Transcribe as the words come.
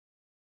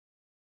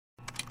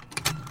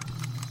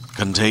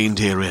Contained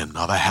herein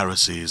are the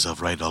heresies of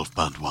Radolf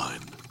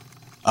Burntwine,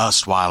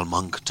 erstwhile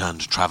monk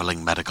turned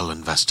traveling medical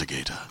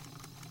investigator.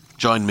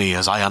 Join me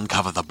as I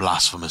uncover the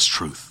blasphemous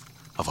truth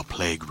of a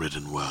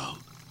plague-ridden world,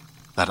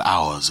 that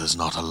ours is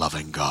not a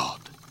loving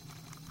God,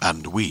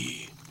 and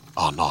we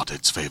are not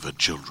its favored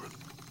children.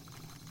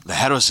 The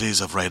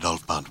heresies of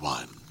Radolf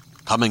Burntwine,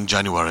 coming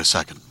January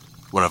 2nd,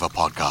 wherever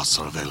podcasts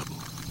are available.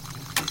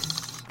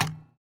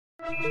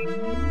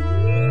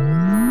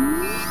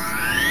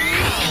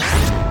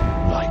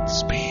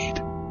 Lightspeed.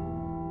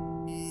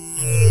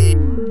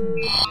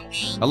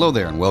 Hello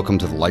there, and welcome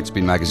to the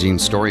Lightspeed Magazine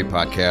Story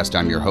Podcast.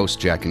 I'm your host,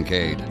 Jack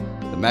Kincaid.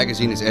 The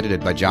magazine is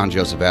edited by John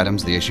Joseph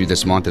Adams. The issue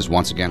this month is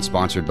once again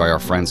sponsored by our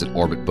friends at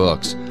Orbit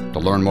Books. To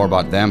learn more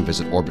about them,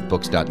 visit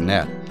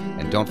orbitbooks.net.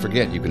 And don't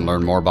forget, you can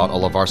learn more about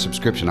all of our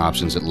subscription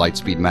options at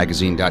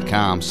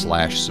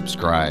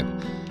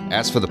lightspeedmagazine.com/subscribe.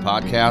 As for the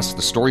podcast,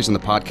 the stories in the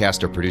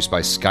podcast are produced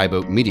by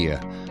Skyboat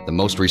Media, the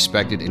most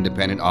respected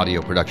independent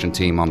audio production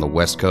team on the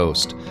West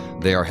Coast.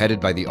 They are headed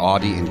by the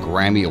Audie and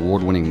Grammy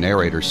award-winning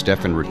narrators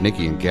Stefan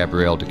Rudnicki and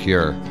Gabrielle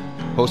DeCure.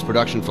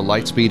 Post-production for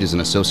Lightspeed is in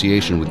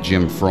association with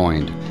Jim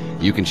Freund.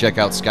 You can check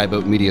out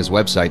Skyboat Media's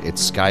website at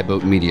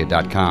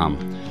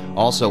skyboatmedia.com.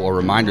 Also, a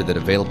reminder that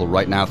available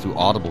right now through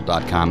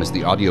audible.com is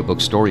the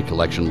audiobook story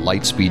collection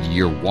Lightspeed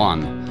Year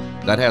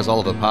 1. That has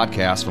all of the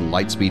podcasts from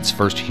Lightspeed's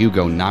first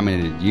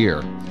Hugo-nominated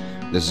year.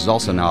 This is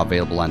also now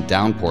available on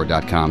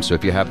downpour.com, so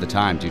if you have the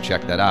time, do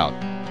check that out.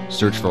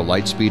 Search for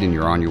Lightspeed and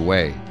you're on your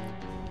way.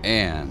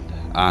 And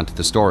on to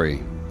the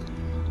story.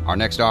 Our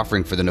next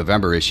offering for the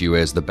November issue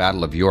is The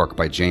Battle of York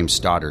by James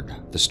Stoddard.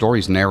 The story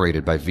is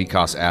narrated by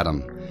Vikas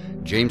Adam.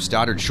 James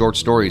Stoddard's short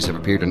stories have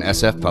appeared in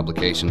SF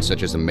publications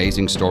such as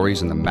Amazing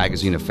Stories and the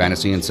Magazine of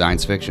Fantasy and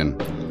Science Fiction.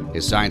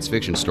 His science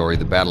fiction story,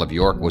 The Battle of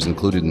York, was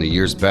included in the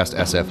year's Best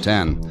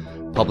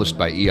SF10, published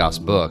by EOS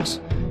Books,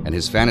 and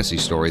his fantasy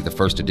story, The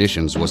First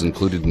Editions, was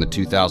included in the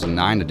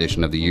 2009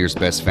 edition of the year's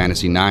Best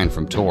Fantasy 9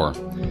 from Tor.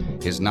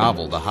 His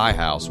novel, The High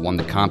House, won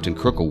the Compton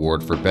Crook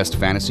Award for Best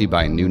Fantasy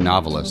by a New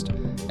Novelist,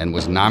 and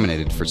was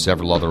nominated for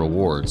several other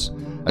awards.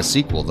 A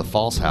sequel, The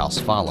False House,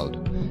 followed.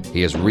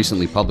 He has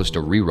recently published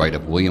a rewrite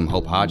of William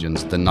Hope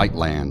Hodgins' The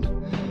Nightland.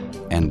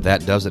 And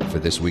that does it for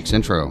this week's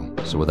intro.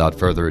 So without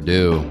further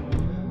ado,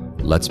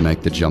 let's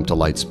make the jump to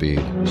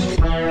Lightspeed.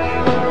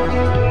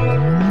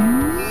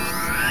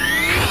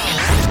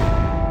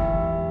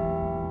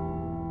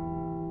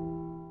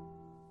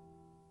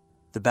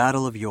 The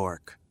Battle of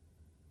York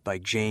by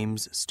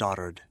James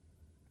Stoddard.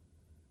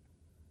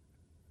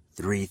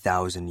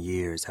 3,000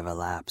 years have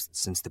elapsed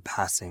since the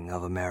passing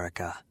of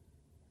America.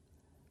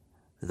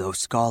 Though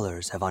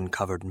scholars have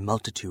uncovered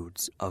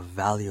multitudes of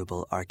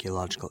valuable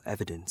archaeological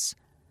evidence,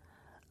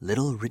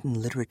 little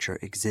written literature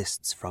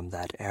exists from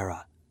that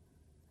era.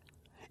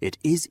 It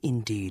is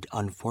indeed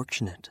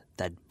unfortunate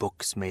that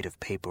books made of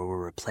paper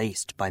were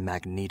replaced by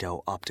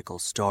magneto-optical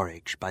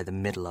storage by the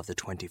middle of the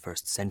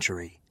 21st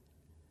century.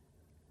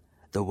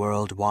 The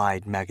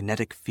worldwide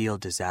magnetic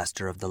field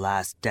disaster of the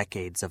last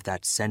decades of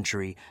that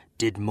century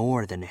did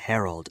more than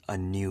herald a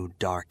new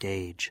dark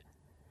age.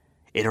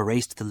 It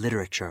erased the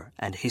literature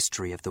and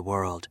history of the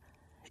world,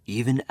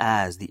 even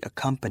as the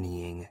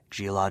accompanying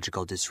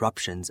geological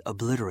disruptions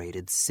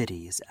obliterated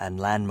cities and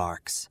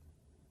landmarks.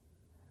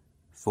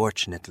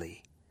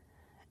 Fortunately,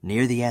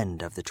 near the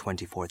end of the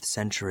 24th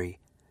century,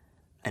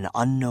 an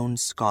unknown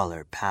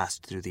scholar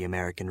passed through the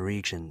American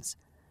regions,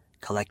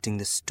 collecting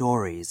the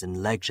stories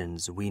and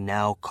legends we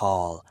now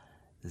call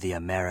the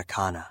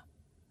Americana.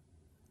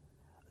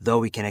 Though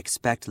we can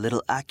expect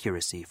little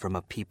accuracy from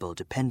a people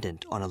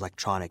dependent on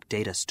electronic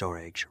data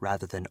storage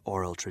rather than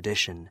oral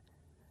tradition,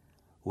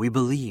 we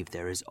believe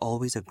there is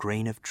always a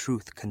grain of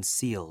truth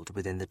concealed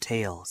within the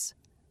tales.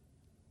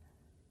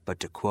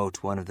 But to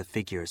quote one of the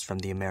figures from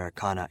the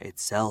Americana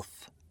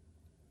itself,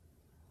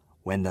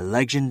 "When the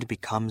legend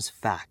becomes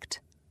fact,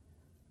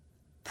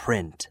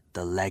 print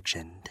the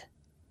legend."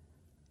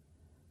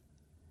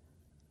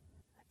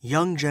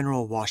 Young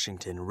General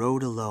Washington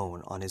rode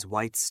alone on his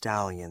white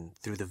stallion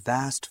through the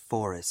vast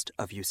forest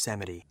of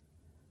Yosemite.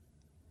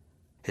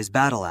 His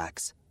battle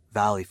axe,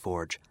 Valley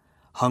Forge,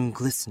 hung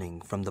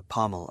glistening from the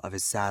pommel of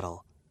his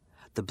saddle,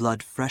 the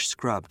blood fresh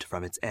scrubbed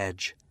from its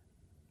edge.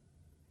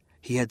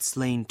 He had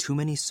slain too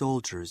many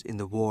soldiers in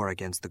the war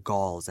against the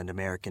Gauls and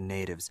American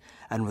natives,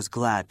 and was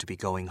glad to be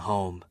going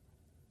home.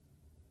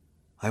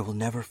 "I will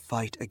never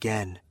fight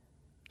again,"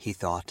 he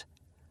thought,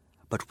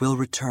 "but will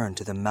return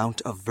to the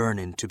Mount of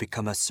Vernon to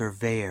become a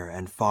surveyor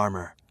and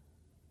farmer."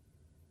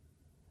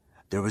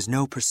 There was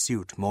no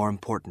pursuit more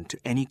important to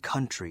any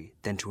country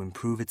than to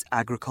improve its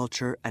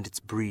agriculture and its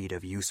breed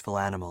of useful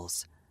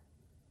animals.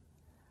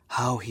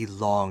 How he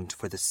longed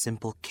for the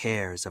simple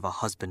cares of a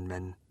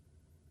husbandman.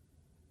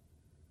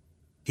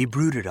 He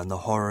brooded on the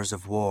horrors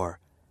of war,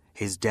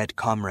 his dead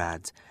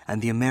comrades,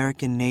 and the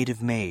American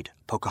native maid,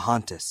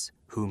 Pocahontas,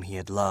 whom he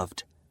had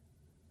loved.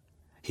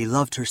 He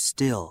loved her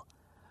still,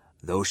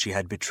 though she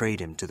had betrayed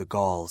him to the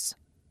Gauls.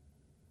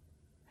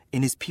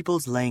 In his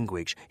people's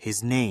language,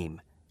 his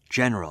name,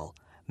 General,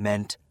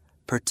 meant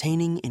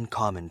pertaining in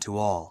common to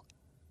all,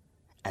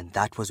 And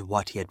that was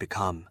what he had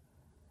become,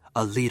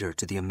 a leader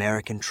to the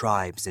American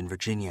tribes in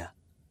Virginia.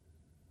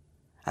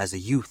 As a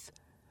youth,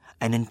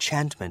 an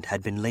enchantment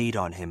had been laid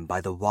on him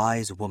by the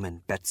wise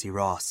woman Betsy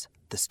Ross,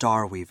 the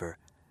Star Weaver,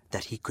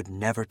 that he could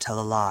never tell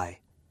a lie.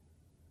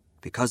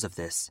 Because of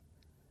this,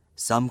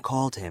 some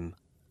called him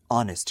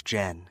Honest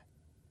Jen.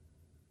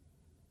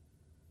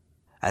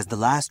 As the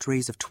last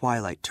rays of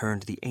twilight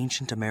turned the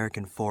ancient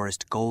American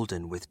forest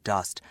golden with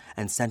dust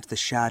and sent the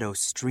shadows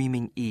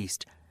streaming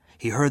east,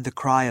 he heard the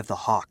cry of the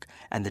hawk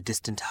and the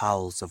distant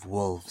howls of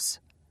wolves.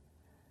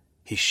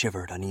 He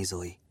shivered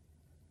uneasily.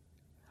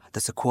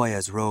 The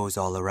sequoias rose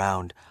all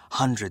around,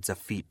 hundreds of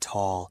feet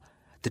tall,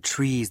 the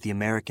trees the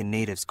American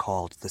natives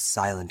called the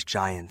silent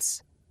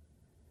giants.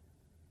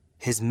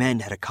 His men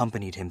had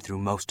accompanied him through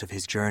most of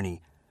his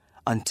journey,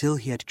 until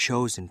he had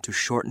chosen to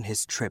shorten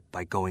his trip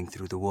by going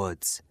through the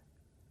woods.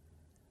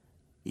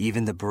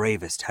 Even the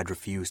bravest had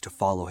refused to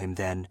follow him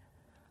then,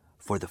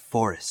 for the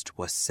forest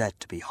was said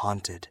to be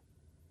haunted.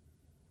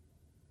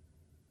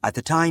 At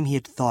the time he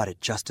had thought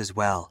it just as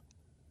well.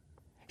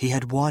 He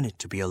had wanted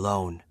to be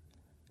alone,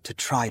 to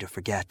try to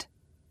forget.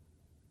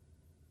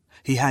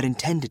 He had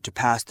intended to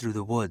pass through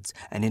the woods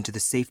and into the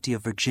safety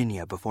of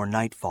Virginia before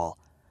nightfall,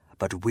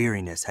 but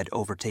weariness had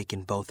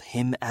overtaken both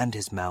him and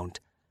his mount,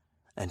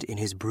 and in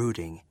his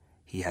brooding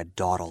he had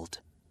dawdled.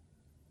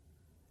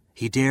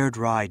 He dared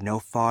ride no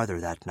farther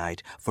that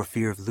night for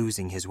fear of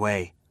losing his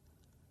way.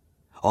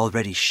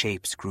 Already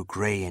shapes grew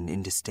gray and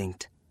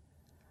indistinct.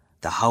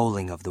 The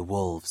howling of the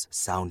wolves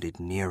sounded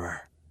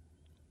nearer.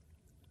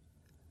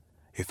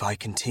 If I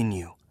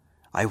continue,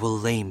 I will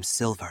lame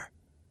Silver,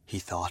 he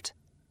thought.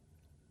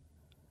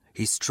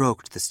 He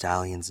stroked the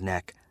stallion's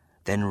neck,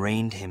 then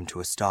reined him to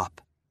a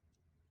stop.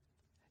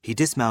 He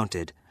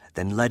dismounted,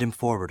 then led him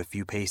forward a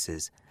few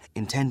paces,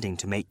 intending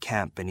to make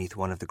camp beneath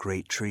one of the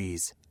great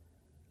trees.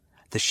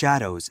 The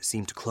shadows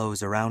seemed to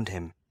close around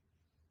him.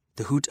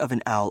 The hoot of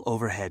an owl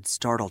overhead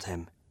startled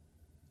him.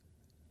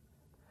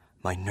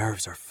 "My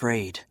nerves are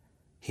frayed,"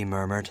 he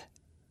murmured.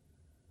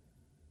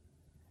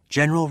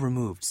 General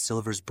removed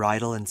Silver's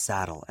bridle and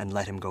saddle and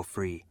let him go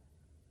free.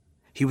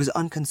 He was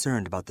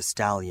unconcerned about the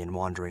stallion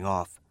wandering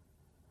off.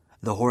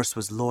 The horse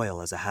was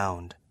loyal as a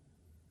hound.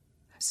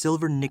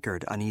 Silver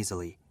nickered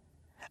uneasily,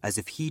 as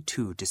if he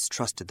too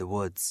distrusted the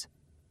woods.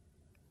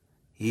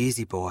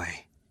 "Easy,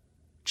 boy,"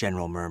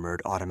 General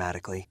murmured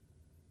automatically.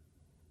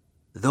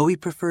 Though he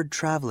preferred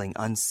traveling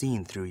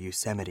unseen through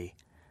Yosemite,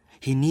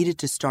 he needed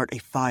to start a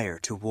fire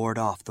to ward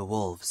off the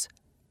wolves.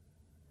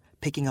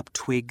 Picking up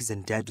twigs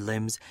and dead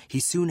limbs, he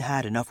soon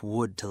had enough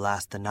wood to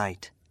last the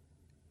night.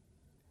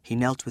 He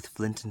knelt with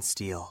flint and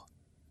steel.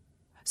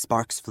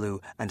 Sparks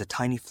flew and a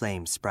tiny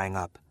flame sprang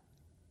up.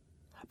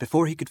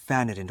 Before he could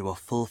fan it into a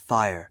full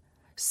fire,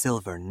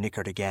 Silver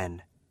nickered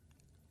again.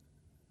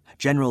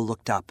 General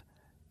looked up,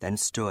 then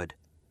stood,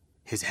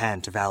 his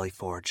hand to Valley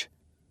Forge.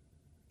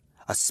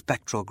 A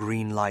spectral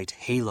green light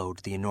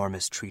haloed the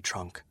enormous tree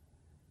trunk.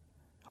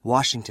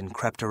 Washington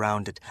crept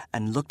around it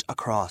and looked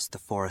across the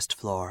forest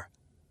floor.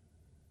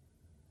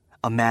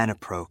 A man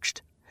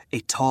approached,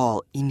 a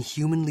tall,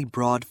 inhumanly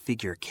broad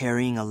figure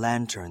carrying a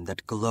lantern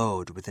that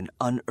glowed with an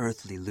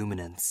unearthly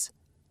luminance.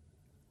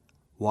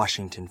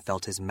 Washington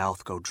felt his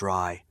mouth go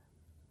dry.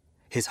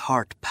 His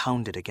heart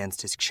pounded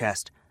against his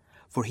chest,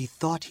 for he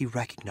thought he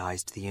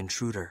recognized the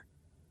intruder.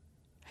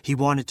 He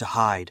wanted to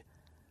hide,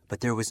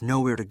 but there was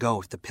nowhere to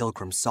go if the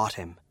pilgrim sought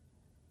him.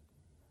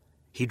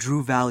 He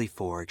drew Valley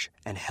Forge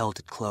and held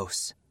it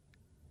close.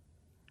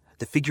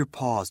 The figure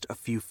paused a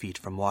few feet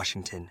from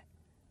Washington.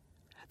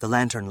 The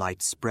lantern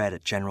light spread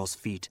at General's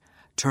feet,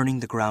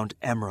 turning the ground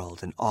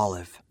emerald and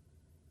olive.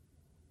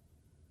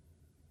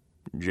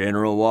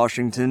 "General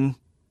Washington,"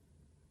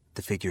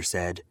 the figure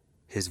said,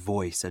 his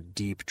voice a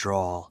deep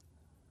drawl.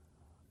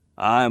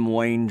 "I'm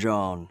Wayne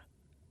John.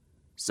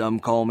 Some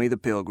call me the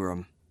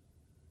Pilgrim."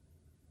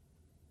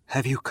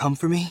 "Have you come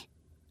for me?"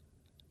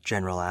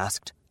 General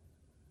asked.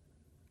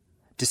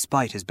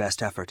 Despite his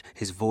best effort,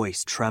 his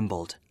voice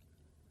trembled.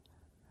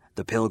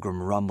 The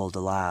Pilgrim rumbled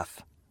a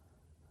laugh.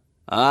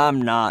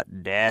 "I'm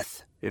not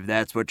Death, if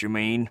that's what you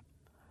mean.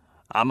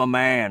 I'm a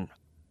man.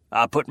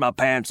 I put my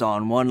pants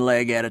on one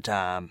leg at a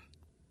time."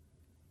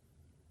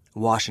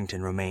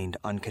 Washington remained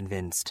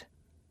unconvinced.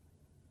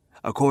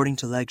 According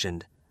to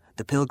legend,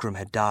 the Pilgrim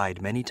had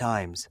died many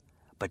times,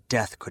 but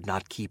death could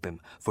not keep him,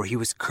 for he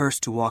was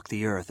cursed to walk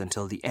the earth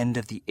until the end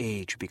of the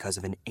age because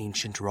of an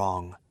ancient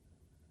wrong.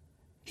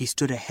 He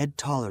stood a head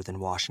taller than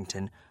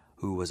Washington,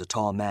 who was a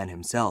tall man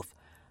himself,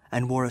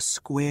 and wore a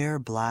square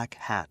black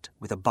hat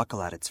with a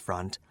buckle at its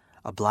front,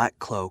 a black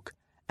cloak,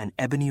 and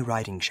ebony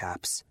riding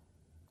chaps.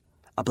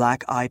 A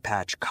black eye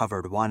patch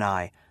covered one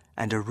eye,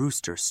 and a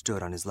rooster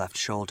stood on his left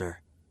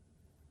shoulder.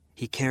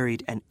 He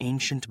carried an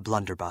ancient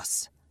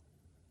blunderbuss.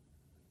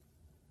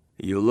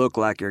 "You look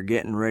like you're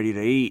getting ready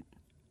to eat.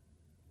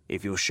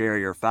 If you'll share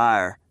your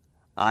fire,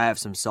 I have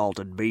some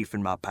salted beef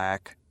in my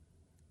pack."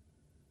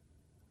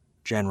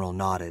 General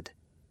nodded,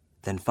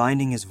 then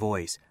finding his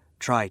voice,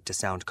 tried to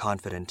sound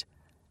confident.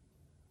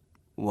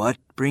 "What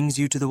brings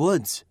you to the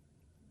woods?"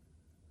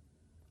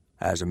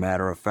 As a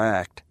matter of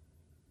fact,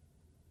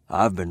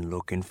 I've been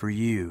looking for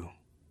you.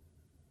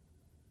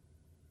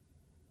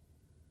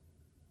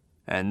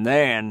 And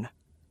then,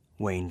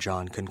 Wayne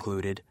John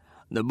concluded,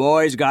 the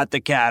boys got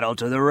the cattle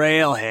to the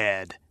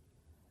railhead.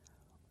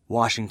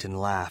 Washington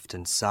laughed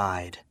and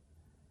sighed.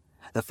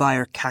 The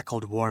fire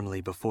cackled warmly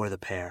before the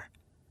pair.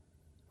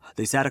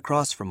 They sat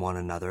across from one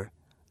another,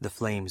 the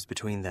flames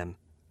between them.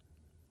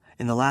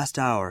 In the last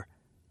hour,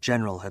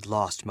 General had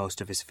lost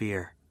most of his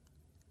fear.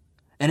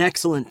 An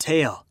excellent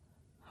tale.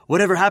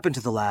 Whatever happened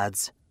to the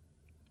lads?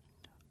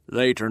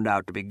 They turned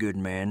out to be good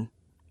men,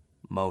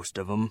 most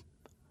of them.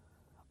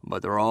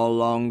 But they're all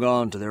long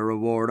gone to their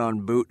reward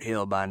on Boot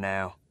Hill by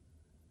now.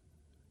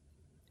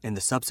 In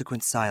the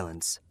subsequent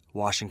silence,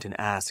 Washington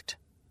asked,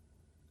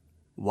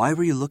 "Why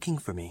were you looking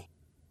for me?"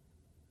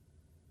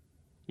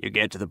 You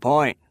get to the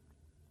point.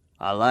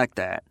 I like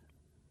that.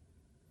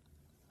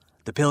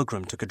 The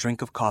pilgrim took a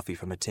drink of coffee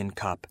from a tin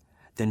cup,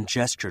 then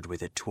gestured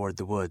with it toward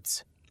the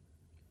woods.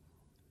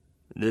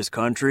 This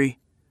country,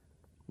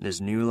 this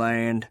new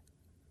land,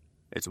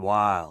 it's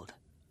wild,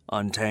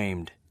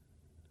 untamed.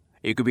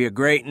 It could be a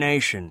great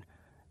nation,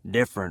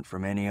 different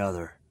from any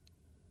other.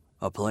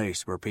 A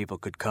place where people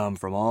could come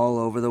from all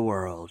over the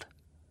world.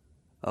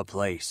 A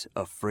place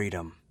of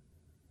freedom.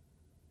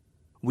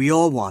 We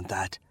all want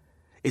that.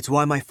 It's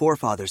why my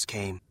forefathers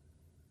came.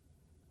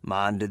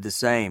 Mine did the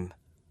same.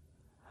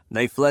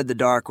 They fled the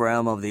dark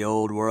realm of the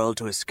old world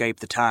to escape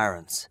the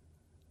tyrants.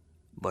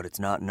 But it's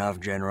not enough,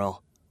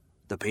 General.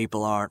 The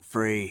people aren't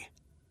free.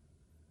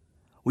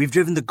 We've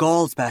driven the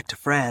Gauls back to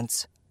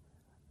France.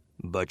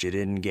 But you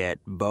didn't get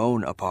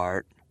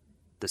Bonaparte,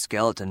 the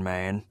skeleton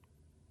man.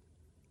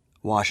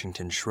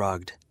 Washington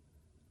shrugged.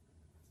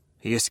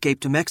 He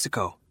escaped to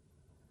Mexico.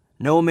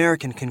 No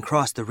American can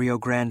cross the Rio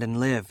Grande and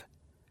live.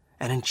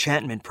 An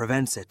enchantment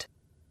prevents it.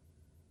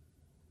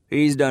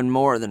 He's done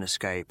more than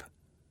escape.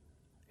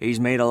 He's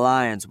made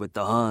alliance with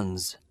the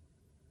Huns.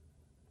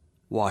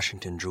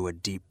 Washington drew a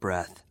deep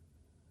breath.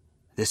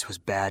 This was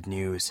bad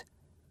news.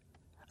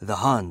 The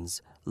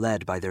Huns,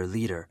 led by their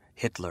leader,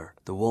 Hitler,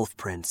 the Wolf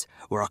Prince,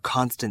 were a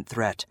constant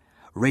threat,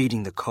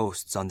 raiding the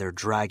coasts on their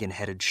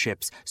dragon-headed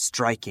ships,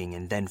 striking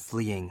and then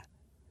fleeing.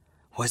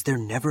 Was there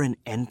never an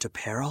end to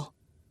peril?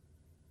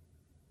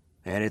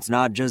 And it's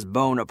not just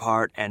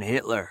Bonaparte and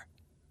Hitler,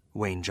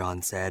 Wayne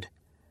John said.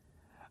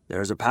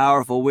 There's a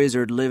powerful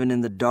wizard living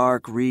in the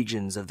dark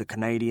regions of the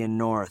Canadian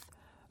North,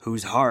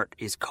 whose heart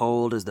is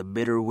cold as the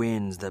bitter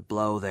winds that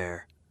blow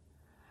there.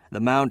 The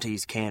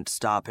Mounties can't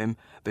stop him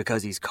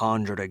because he's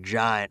conjured a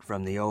giant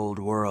from the old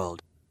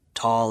world,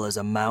 tall as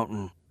a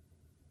mountain.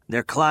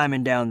 They're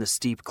climbing down the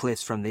steep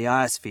cliffs from the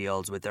ice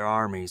fields with their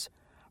armies,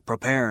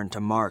 preparing to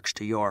march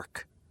to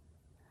York.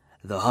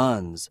 The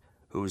Huns,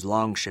 whose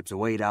longships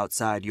wait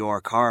outside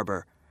York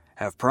Harbor,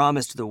 have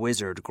promised the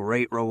wizard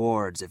great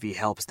rewards if he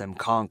helps them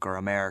conquer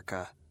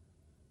America.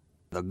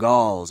 The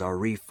Gauls are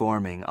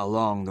reforming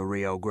along the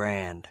Rio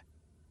Grande.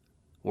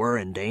 We're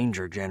in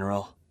danger,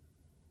 General.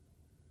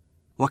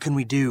 What can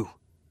we do?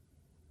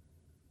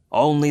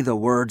 Only the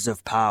words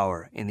of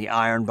power in the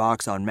iron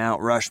box on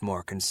Mount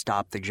Rushmore can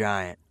stop the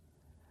giant.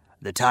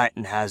 The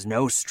Titan has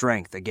no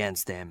strength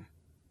against him.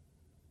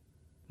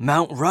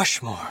 Mount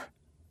Rushmore!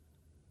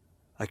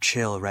 A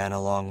chill ran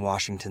along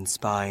Washington's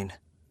spine.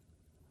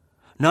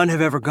 None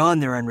have ever gone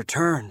there and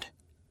returned.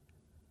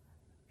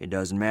 It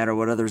doesn't matter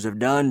what others have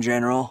done,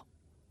 General.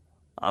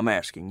 I'm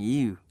asking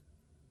you.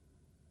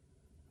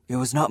 It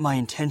was not my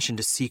intention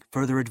to seek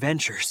further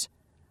adventures.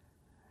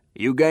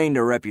 You gained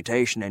a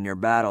reputation in your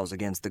battles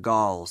against the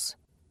Gauls.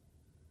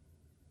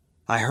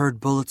 I heard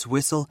bullets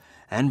whistle,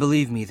 and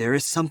believe me, there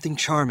is something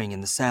charming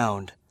in the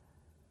sound.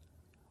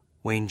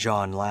 Wayne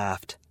John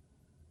laughed.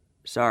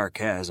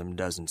 Sarcasm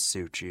doesn't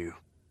suit you.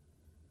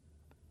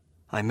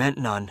 I meant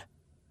none.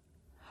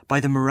 By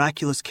the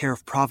miraculous care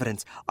of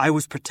Providence, I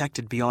was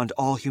protected beyond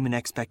all human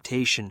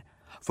expectation,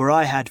 for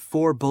I had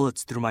 4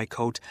 bullets through my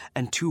coat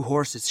and 2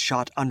 horses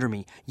shot under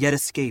me, yet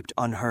escaped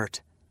unhurt.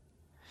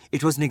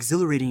 It was an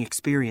exhilarating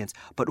experience,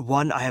 but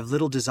one I have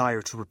little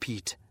desire to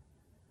repeat.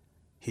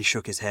 He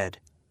shook his head.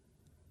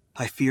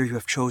 I fear you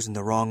have chosen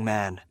the wrong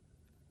man.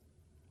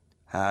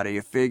 How do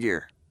you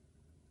figure?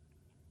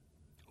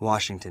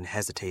 Washington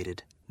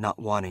hesitated, not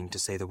wanting to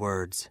say the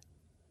words.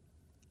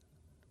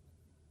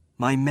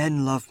 My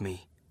men love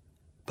me.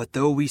 But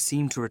though we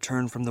seem to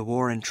return from the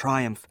war in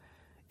triumph,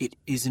 it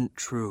isn't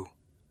true.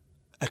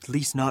 At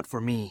least not for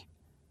me.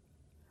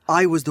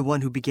 I was the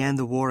one who began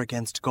the war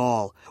against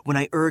Gaul when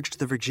I urged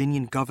the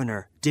Virginian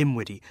governor,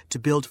 Dimwitty, to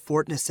build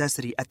Fort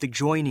Necessity at the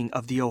joining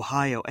of the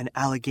Ohio and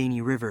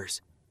Allegheny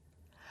rivers.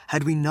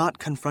 Had we not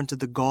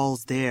confronted the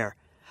Gauls there,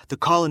 the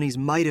colonies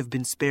might have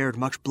been spared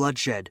much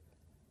bloodshed.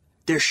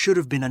 There should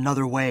have been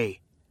another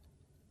way.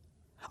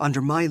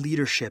 Under my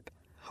leadership,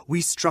 we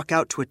struck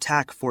out to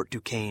attack Fort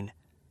Duquesne.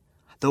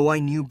 Though I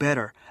knew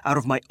better, out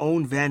of my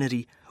own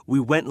vanity, we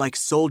went like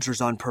soldiers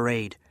on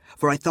parade,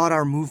 for I thought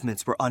our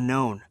movements were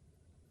unknown.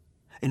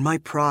 In my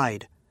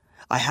pride,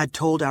 I had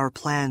told our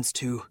plans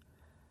to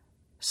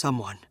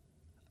someone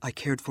I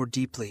cared for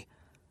deeply,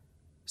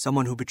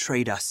 someone who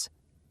betrayed us.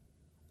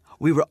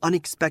 We were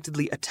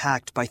unexpectedly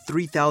attacked by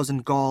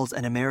 3,000 Gauls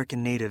and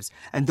American natives,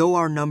 and though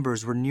our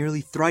numbers were nearly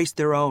thrice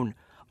their own,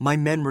 my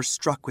men were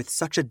struck with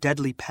such a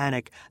deadly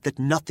panic that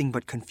nothing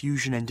but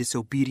confusion and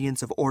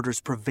disobedience of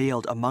orders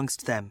prevailed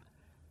amongst them.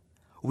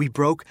 We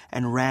broke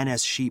and ran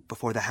as sheep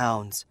before the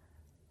hounds.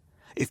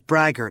 If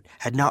Braggart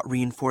had not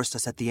reinforced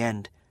us at the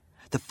end,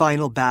 the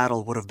final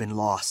battle would have been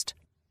lost.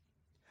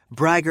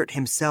 Braggart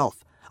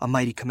himself, a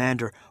mighty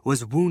commander,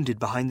 was wounded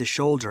behind the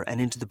shoulder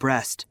and into the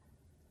breast.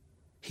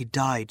 He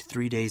died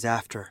 3 days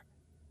after.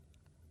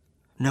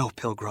 No,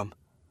 Pilgrim,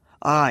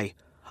 I,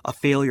 a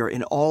failure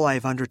in all I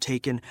have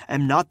undertaken,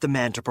 am not the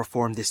man to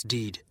perform this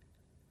deed.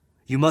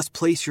 You must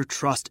place your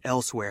trust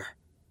elsewhere.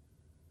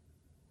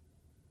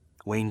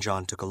 Wayne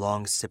John took a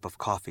long sip of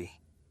coffee.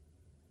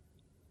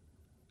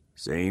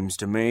 Seems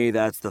to me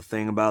that's the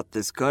thing about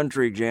this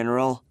country,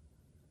 General.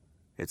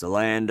 It's a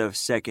land of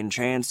second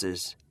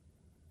chances.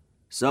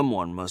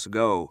 Someone must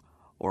go,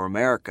 or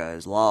America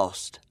is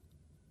lost.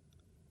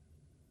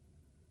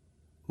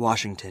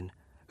 Washington,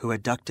 who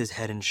had ducked his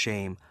head in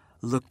shame,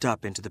 looked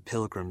up into the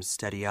Pilgrim's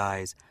steady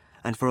eyes,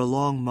 and for a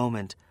long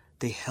moment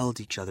they held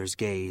each other's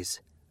gaze.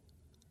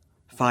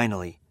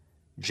 Finally,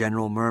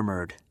 General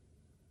murmured,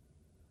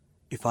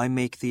 "If I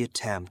make the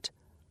attempt,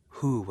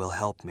 who will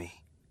help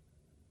me?"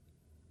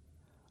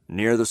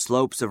 Near the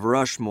slopes of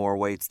Rushmore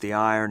waits the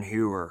Iron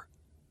Hewer.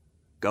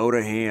 Go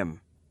to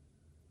him.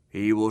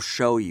 He will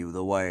show you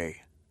the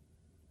way.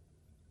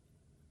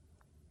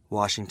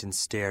 Washington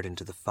stared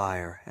into the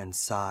fire and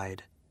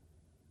sighed.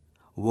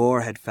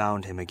 War had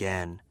found him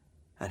again,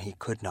 and he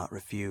could not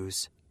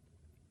refuse.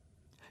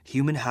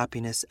 Human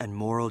happiness and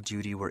moral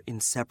duty were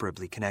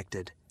inseparably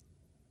connected.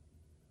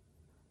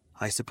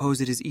 "I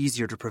suppose it is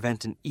easier to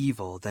prevent an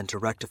evil than to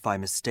rectify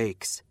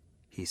mistakes,"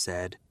 he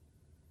said.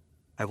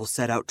 "I will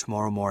set out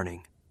tomorrow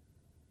morning."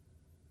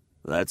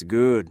 That's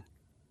good.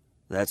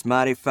 That's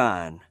mighty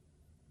fine.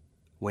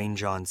 Wayne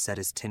John set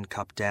his tin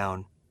cup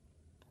down.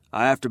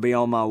 I have to be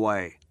on my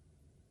way.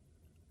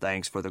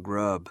 Thanks for the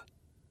grub.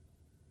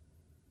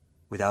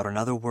 Without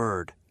another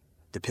word,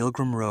 the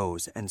Pilgrim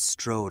rose and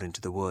strode into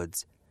the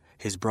woods,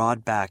 his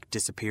broad back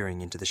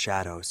disappearing into the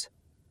shadows.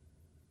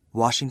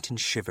 Washington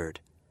shivered,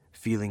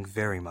 feeling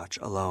very much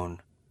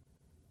alone.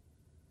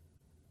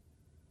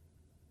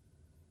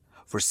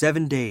 For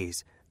 7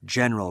 days,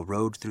 General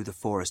rode through the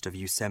forest of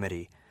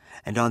Yosemite,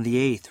 and on the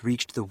 8th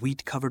reached the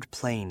wheat-covered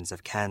plains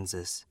of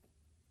Kansas.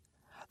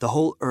 The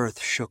whole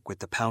earth shook with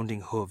the pounding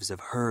hooves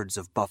of herds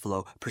of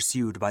buffalo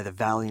pursued by the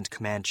valiant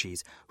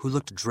Comanches, who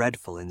looked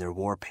dreadful in their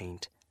war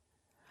paint.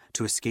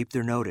 To escape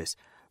their notice,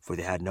 for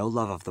they had no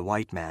love of the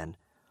white man,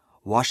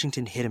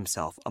 Washington hid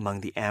himself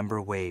among the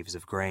amber waves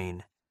of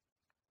grain.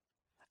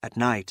 At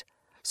night,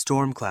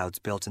 storm clouds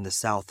built in the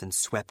south and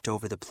swept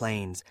over the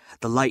plains,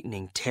 the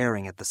lightning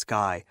tearing at the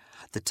sky,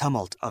 the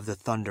tumult of the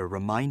thunder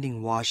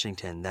reminding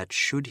Washington that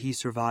should he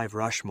survive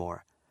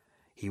Rushmore,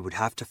 he would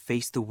have to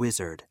face the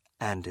wizard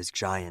and his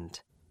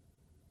giant.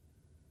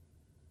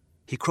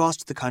 He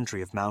crossed the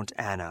country of Mount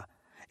Anna,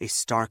 a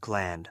stark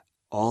land,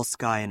 all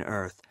sky and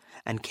earth,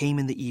 and came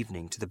in the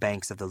evening to the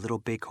banks of the Little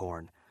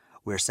Bighorn,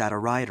 where sat a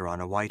rider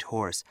on a white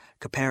horse,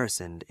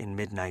 caparisoned in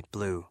midnight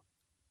blue.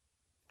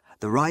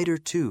 The rider,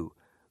 too,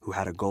 who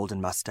had a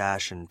golden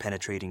mustache and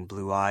penetrating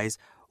blue eyes,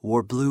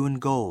 wore blue and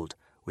gold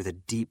with a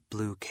deep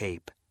blue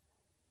cape.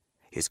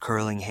 His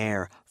curling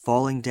hair,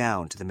 falling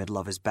down to the middle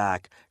of his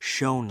back,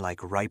 shone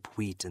like ripe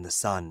wheat in the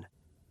sun.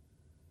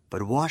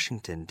 But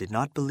Washington did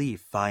not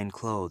believe fine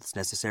clothes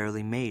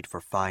necessarily made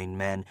for fine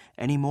men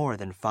any more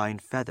than fine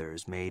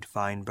feathers made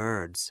fine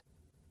birds.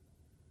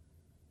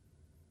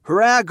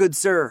 "Hurrah, good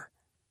sir,"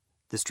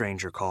 the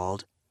stranger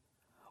called.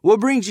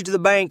 "What brings you to the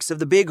banks of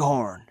the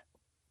Bighorn?"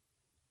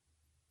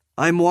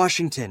 "I'm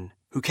Washington,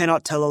 who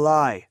cannot tell a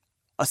lie,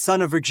 a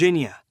son of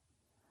Virginia.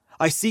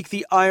 I seek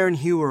the Iron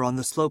Hewer on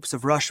the slopes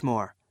of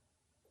Rushmore."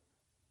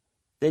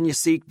 "Then you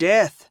seek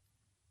death,"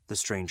 the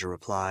stranger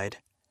replied.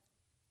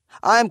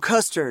 "I am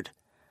Custard,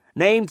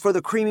 named for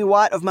the creamy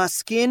white of my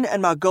skin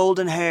and my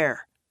golden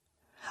hair.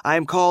 I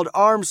am called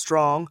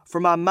Armstrong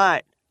for my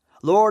might,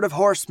 Lord of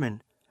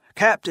Horsemen,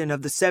 Captain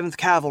of the 7th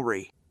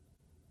Cavalry."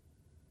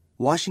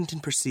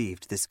 Washington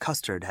perceived this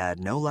Custard had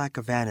no lack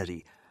of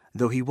vanity,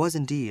 though he was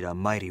indeed a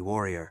mighty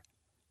warrior.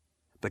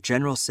 But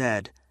General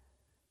said,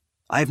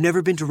 "I have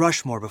never been to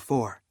Rushmore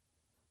before.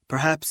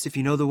 Perhaps if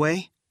you know the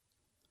way?"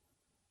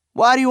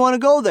 "Why do you want to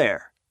go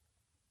there?"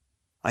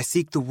 "I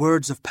seek the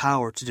words of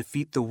power to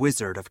defeat the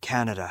wizard of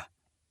Canada."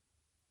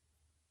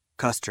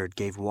 Custard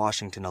gave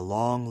Washington a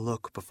long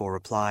look before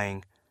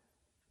replying,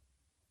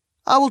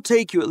 "I will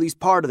take you at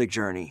least part of the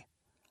journey,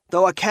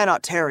 though I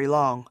cannot tarry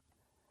long.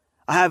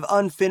 I have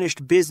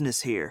unfinished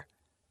business here.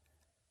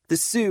 The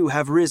Sioux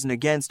have risen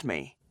against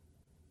me."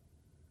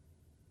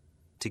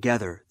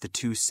 Together the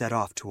two set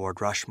off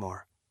toward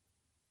Rushmore.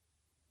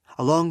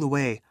 Along the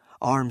way,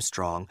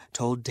 Armstrong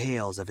told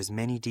tales of his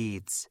many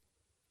deeds.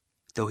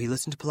 Though he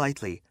listened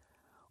politely,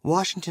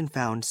 Washington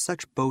found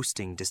such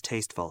boasting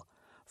distasteful,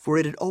 for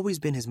it had always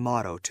been his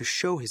motto to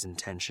show his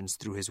intentions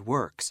through his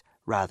works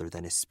rather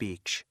than his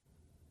speech.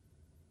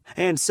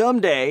 "And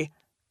someday,"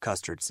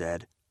 Custard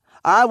said,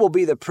 "I will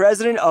be the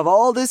president of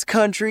all this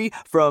country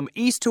from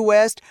east to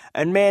west,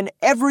 and men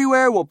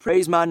everywhere will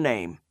praise my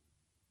name."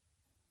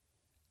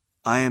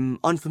 "I am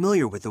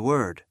unfamiliar with the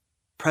word,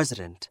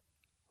 president,"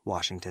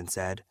 Washington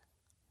said.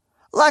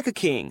 "Like a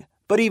king,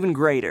 but even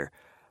greater,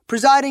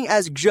 presiding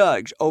as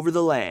judge over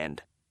the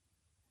land."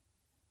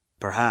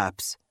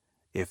 "Perhaps,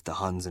 if the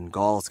Huns and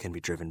Gauls can be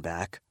driven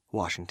back,"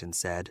 Washington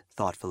said,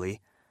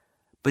 thoughtfully.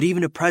 "But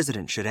even a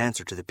president should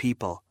answer to the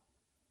people."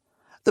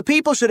 "The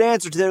people should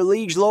answer to their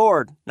liege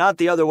lord, not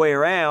the other way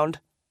around."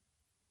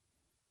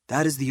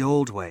 "That is the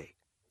old way,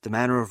 the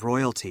manner of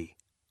royalty,"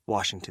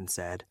 Washington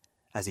said,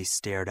 as he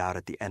stared out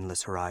at the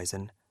endless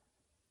horizon.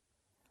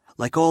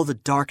 "Like all the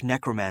dark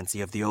necromancy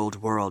of the old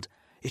world,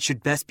 it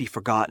should best be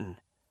forgotten.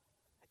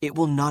 It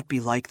will not be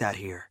like that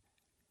here.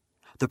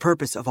 The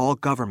purpose of all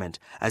government,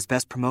 as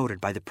best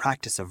promoted by the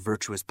practice of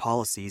virtuous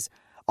policies,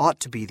 ought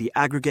to be the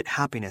aggregate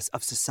happiness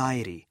of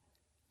society.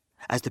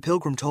 As the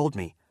Pilgrim told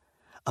me,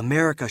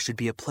 America should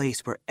be a place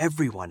where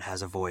everyone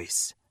has a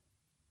voice."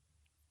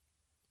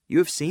 "You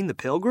have seen the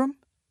Pilgrim?"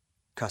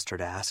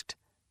 Custard asked.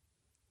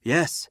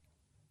 "Yes,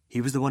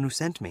 he was the one who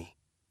sent me."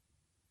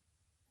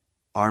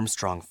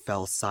 Armstrong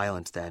fell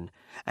silent then,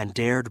 and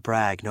dared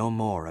brag no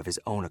more of his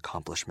own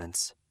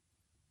accomplishments.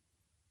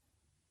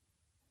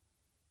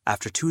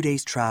 After 2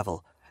 days'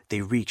 travel,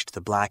 they reached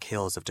the Black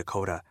Hills of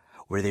Dakota,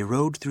 where they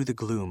rode through the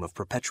gloom of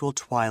perpetual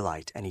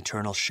twilight and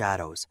eternal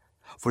shadows,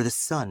 for the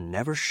sun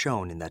never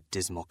shone in that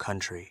dismal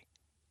country.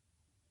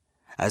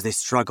 As they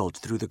struggled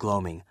through the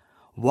gloaming,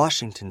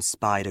 Washington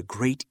spied a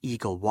great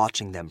eagle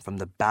watching them from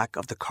the back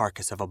of the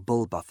carcass of a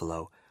bull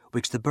buffalo,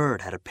 which the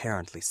bird had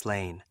apparently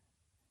slain.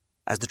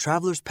 As the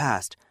travelers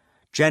passed,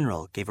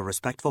 General gave a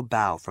respectful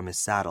bow from his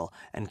saddle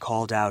and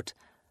called out,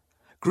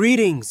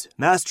 "Greetings,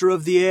 Master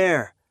of the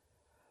Air!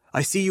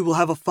 I see you will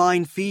have a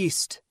fine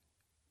feast."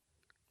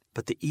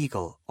 But the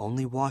eagle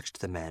only watched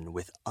the men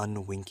with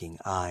unwinking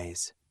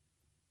eyes.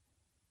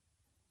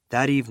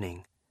 That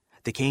evening,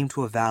 they came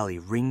to a valley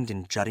ringed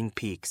in jutting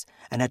peaks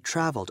and had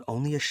traveled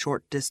only a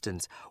short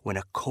distance when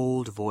a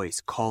cold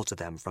voice called to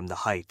them from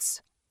the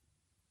heights.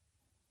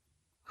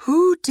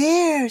 "Who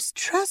dares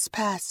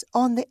trespass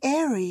on the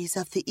eyries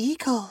of the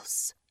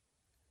eagles?"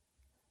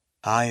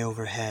 High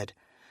overhead,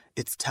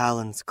 its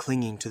talons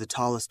clinging to the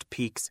tallest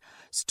peaks,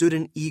 stood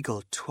an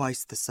eagle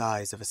twice the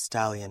size of a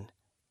stallion.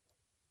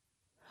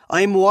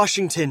 "I am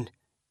Washington,"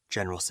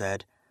 General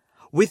said,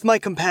 "with my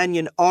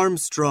companion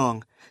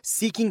Armstrong,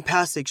 seeking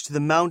passage to the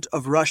Mount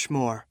of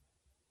Rushmore."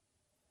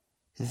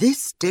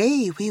 "This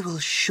day we will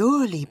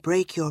surely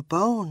break your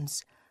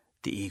bones,"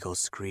 the eagle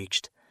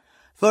screeched.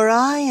 "For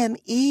I am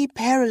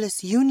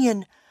Perilous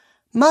Union,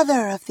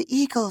 mother of the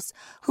eagles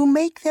who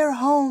make their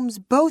homes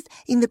both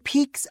in the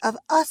peaks of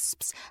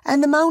Usps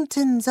and the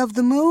mountains of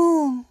the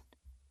moon."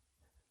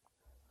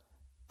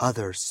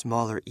 Other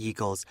smaller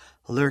eagles,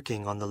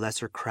 lurking on the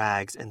lesser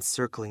crags and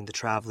circling the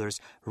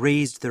travelers,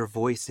 raised their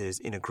voices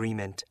in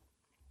agreement.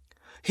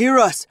 "Hear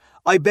us,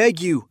 I beg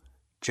you,"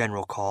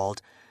 General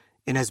called,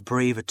 in as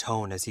brave a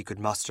tone as he could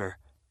muster.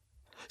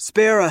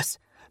 "Spare us,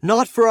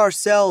 not for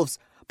ourselves,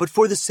 but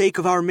for the sake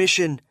of our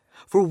mission,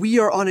 for we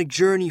are on a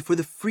journey for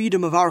the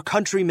freedom of our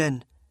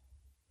countrymen."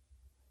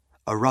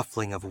 A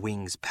ruffling of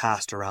wings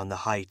passed around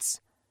the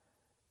heights.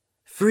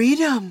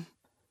 "Freedom!"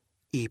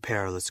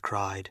 Perilous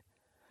cried.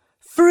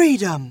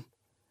 "Freedom!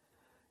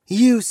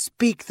 You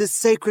speak the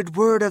sacred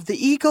word of the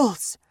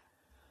eagles.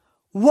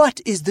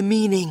 What is the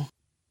meaning?"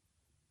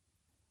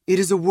 "It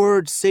is a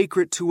word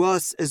sacred to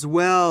us as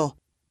well,"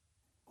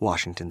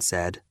 Washington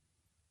said.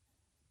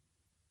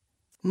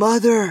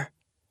 "Mother,"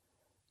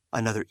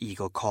 another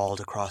eagle called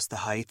across the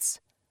heights,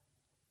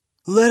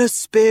 "let us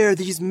spare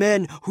these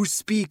men who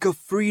speak of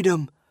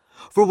freedom,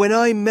 for when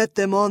I met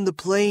them on the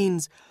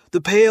plains,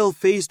 the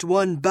pale-faced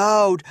one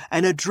bowed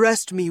and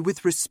addressed me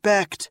with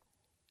respect."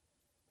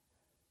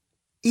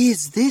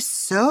 "Is this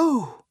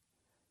so?"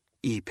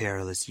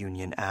 Perilous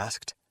Union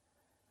asked.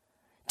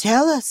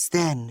 "Tell us,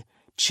 then,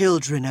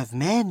 children of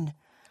men,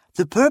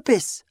 the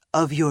purpose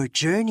of your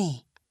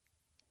journey."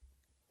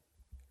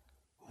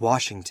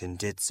 Washington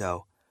did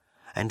so,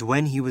 and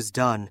when he was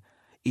done,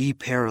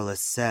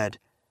 Perilous said,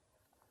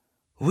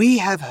 "We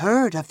have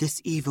heard of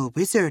this evil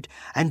wizard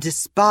and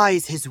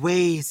despise his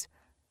ways.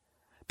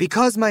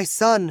 Because my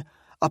son,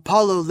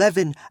 Apollo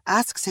 11,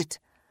 asks it,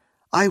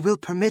 I will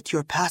permit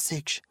your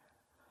passage.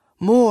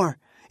 More,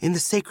 in the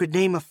sacred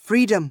name of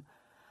freedom,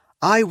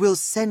 I will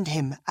send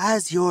him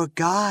as your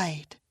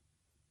guide."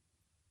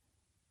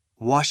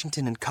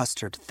 Washington and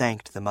Custard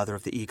thanked the mother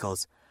of the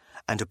eagles,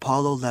 and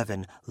Apollo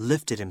 11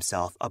 lifted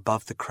himself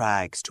above the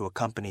crags to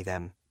accompany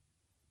them.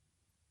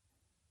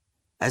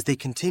 As they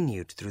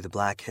continued through the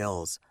Black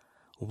Hills,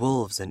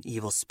 wolves and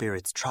evil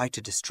spirits tried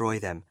to destroy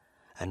them,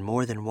 and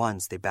more than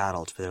once they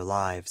battled for their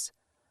lives.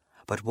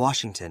 But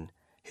Washington,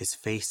 his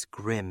face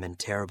grim and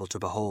terrible to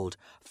behold,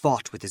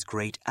 fought with his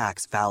great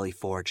axe Valley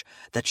Forge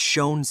that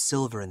shone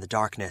silver in the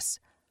darkness,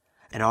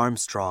 and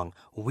Armstrong,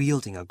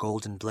 wielding a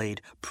golden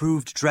blade,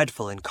 proved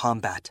dreadful in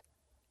combat.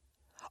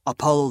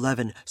 Apollo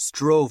 11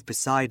 strove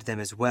beside them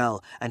as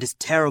well, and his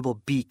terrible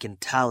beak and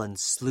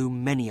talons slew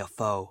many a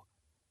foe.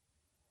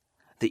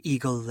 The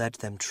eagle led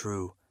them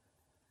true,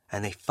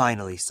 and they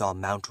finally saw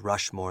Mount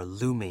Rushmore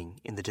looming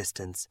in the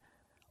distance,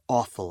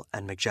 awful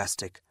and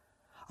majestic,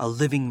 a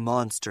living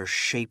monster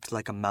shaped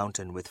like a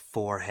mountain with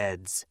 4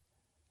 heads.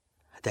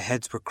 The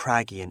heads were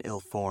craggy and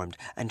ill-formed,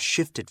 and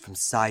shifted from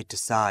side to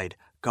side,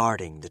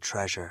 guarding the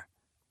treasure.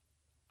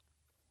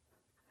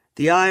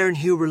 "The Iron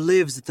Hewer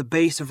lives at the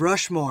base of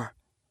Rushmore,"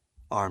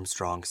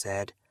 Armstrong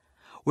said,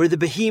 "where the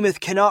behemoth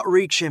cannot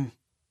reach him."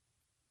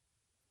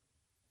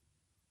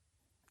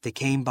 They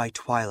came by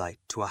twilight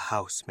to a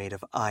house made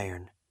of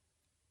iron.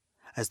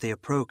 As they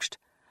approached,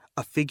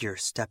 a figure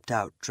stepped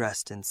out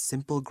dressed in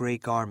simple grey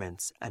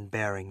garments and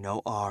bearing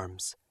no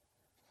arms.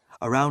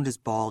 Around his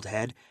bald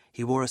head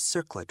he wore a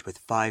circlet with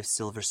 5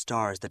 silver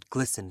stars that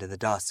glistened in the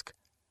dusk.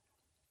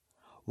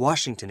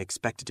 Washington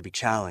expected to be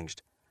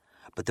challenged,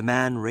 but the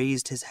man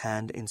raised his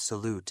hand in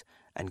salute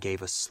and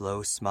gave a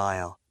slow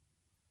smile.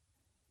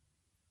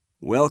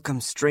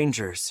 "Welcome,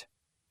 strangers,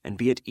 and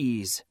be at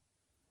ease.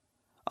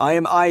 I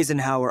am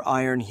Eisenhower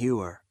Iron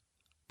Hewer,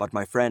 but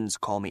my friends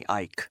call me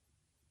Ike."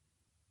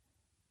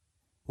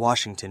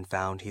 Washington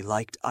found he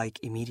liked Ike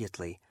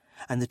immediately,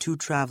 and the 2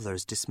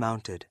 travelers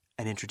dismounted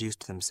and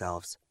introduced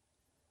themselves.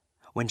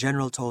 When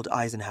General told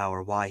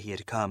Eisenhower why he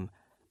had come,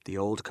 the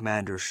old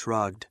commander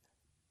shrugged.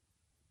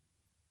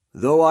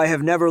 "Though I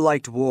have never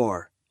liked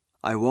war,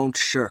 I won't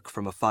shirk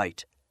from a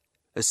fight,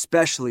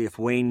 especially if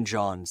Wayne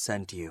John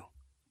sent you."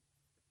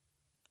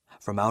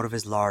 From out of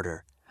his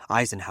larder,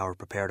 Eisenhower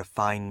prepared a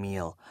fine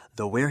meal,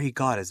 though where he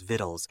got his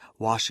victuals,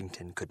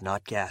 Washington could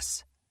not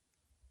guess.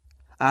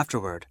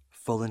 Afterward,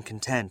 full and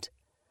content,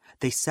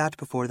 they sat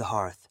before the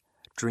hearth,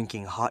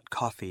 drinking hot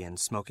coffee and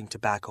smoking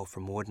tobacco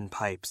from wooden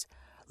pipes,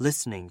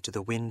 listening to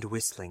the wind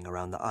whistling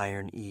around the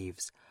iron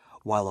eaves,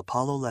 while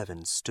Apollo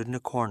 11 stood in a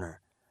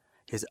corner,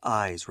 his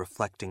eyes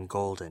reflecting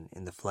golden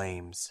in the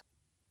flames.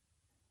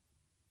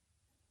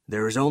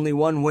 "There is only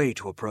one way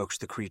to approach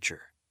the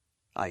creature,"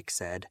 Ike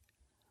said.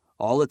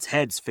 "All its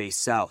heads face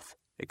south,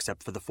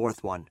 except for the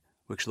 4th one,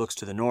 which looks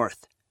to the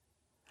north.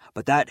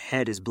 But that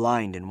head is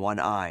blind in one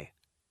eye.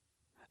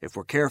 If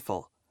we're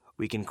careful,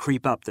 we can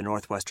creep up the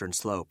northwestern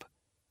slope.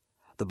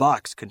 The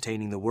box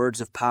containing the words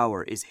of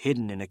power is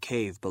hidden in a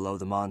cave below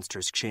the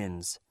monster's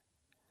chins.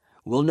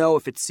 We'll know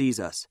if it sees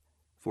us,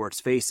 for its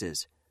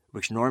faces,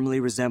 which normally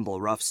resemble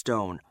rough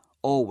stone,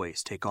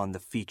 always take on the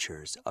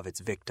features of its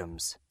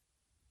victims."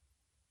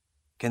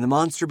 "Can the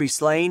monster be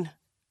slain?"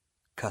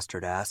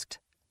 Custer asked.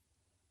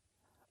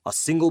 "A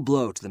single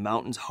blow to the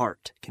mountain's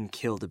heart can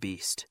kill the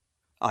beast,"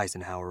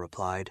 Eisenhower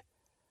replied,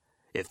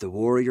 "if the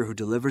warrior who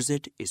delivers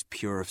it is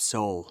pure of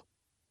soul."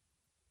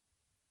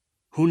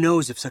 "Who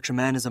knows if such a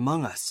man is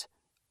among us?"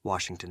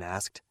 Washington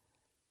asked.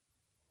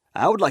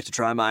 "I would like to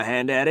try my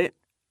hand at it,"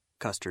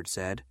 Custer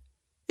said,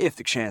 "if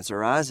the chance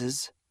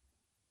arises."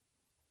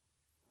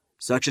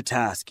 "Such a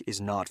task is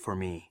not for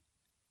me,"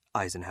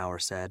 Eisenhower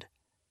said.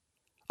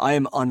 "I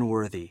am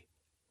unworthy.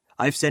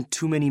 I've sent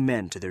too many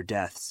men to their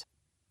deaths."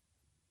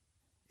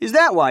 "Is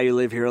that why you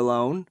live here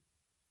alone?"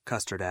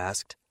 Custer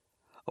asked.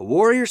 "A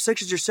warrior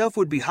such as yourself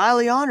would be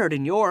highly honored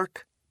in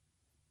York."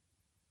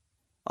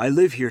 "I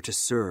live here to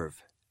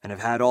serve, and have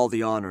had all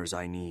the honors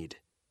I need.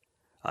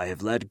 I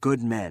have led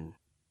good men."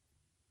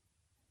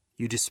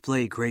 "You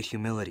display great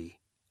humility,"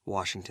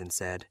 Washington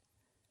said.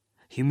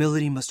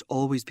 "Humility must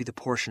always be the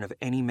portion of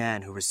any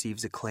man who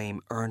receives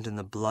acclaim earned in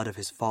the blood of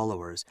his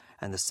followers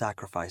and the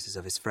sacrifices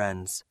of his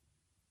friends."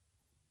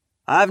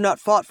 "I have not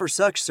fought for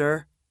such,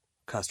 sir,"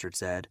 Custer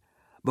said,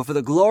 "but for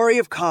the glory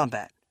of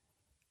combat.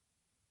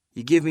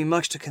 You give me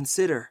much to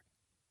consider.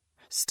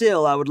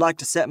 Still, I would like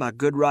to set my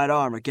good right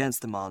arm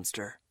against the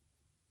monster."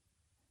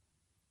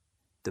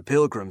 "The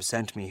Pilgrim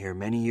sent me here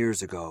many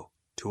years ago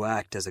to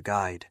act as a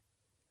guide.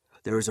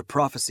 There is a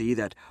prophecy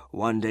that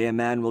one day a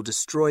man will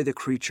destroy the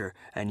creature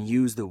and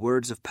use the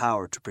words of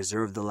power to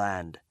preserve the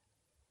land.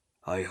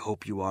 I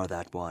hope you are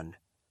that one.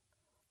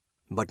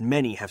 But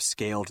many have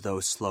scaled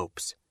those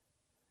slopes.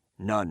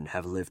 None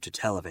have lived to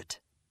tell of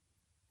it."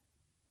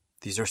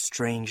 "These are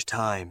strange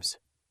times,"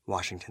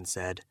 Washington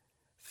said,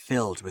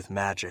 "filled with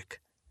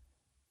magic."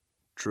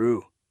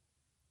 "True,"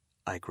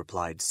 Ike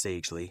replied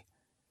sagely.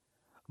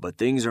 "But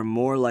things are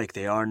more like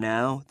they are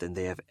now than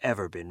they have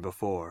ever been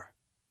before."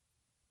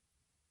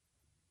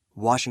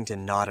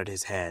 Washington nodded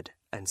his head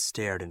and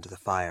stared into the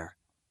fire.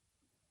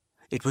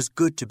 It was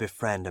good to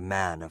befriend a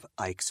man of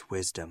Ike's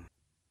wisdom.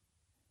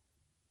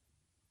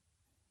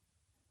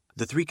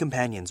 The 3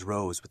 companions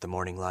rose with the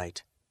morning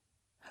light.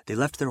 They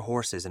left their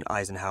horses in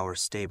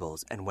Eisenhower's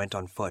stables and went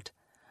on foot,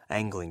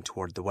 angling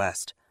toward the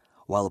west,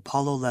 while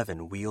Apollo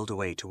 11 wheeled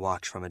away to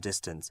watch from a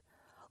distance,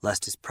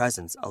 lest his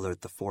presence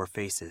alert the 4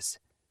 faces.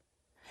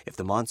 If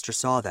the monster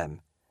saw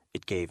them,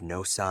 it gave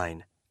no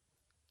sign.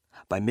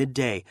 By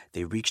midday,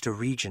 they reached a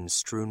region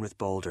strewn with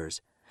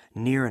boulders,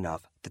 near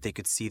enough that they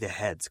could see the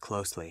heads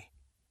closely.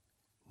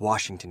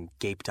 Washington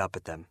gaped up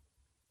at them.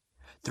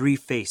 3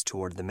 faced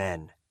toward the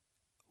men,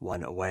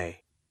 1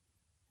 away.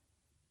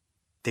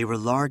 They were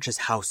large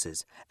as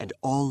houses, and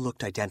all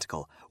looked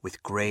identical,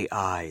 with gray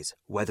eyes,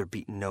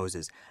 weather-beaten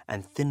noses,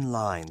 and thin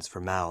lines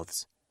for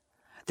mouths.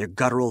 Their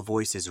guttural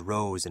voices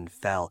rose and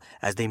fell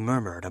as they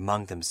murmured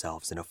among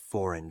themselves in a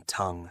foreign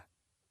tongue.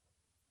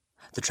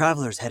 The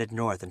travelers headed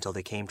north until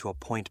they came to a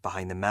point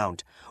behind the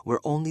mount where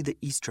only the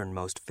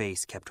easternmost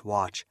face kept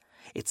watch,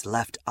 its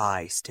left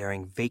eye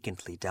staring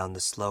vacantly down the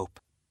slope.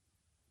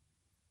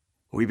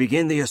 "We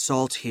begin the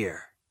assault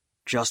here,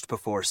 just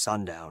before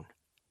sundown,"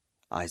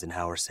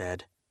 Eisenhower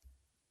said.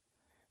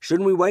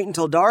 "Shouldn't we wait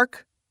until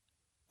dark?"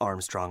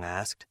 Armstrong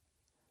asked.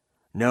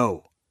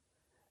 "No.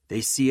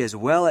 They see as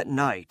well at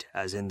night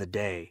as in the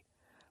day,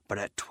 but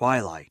at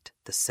twilight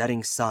the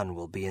setting sun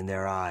will be in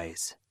their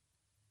eyes."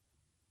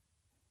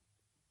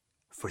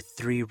 For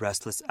 3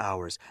 restless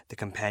hours the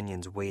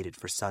companions waited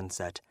for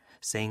sunset,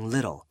 saying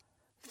little,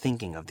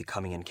 thinking of the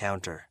coming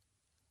encounter.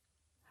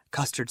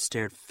 Custard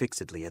stared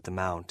fixedly at the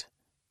mount.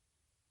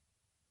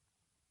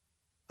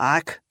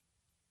 "Ike,"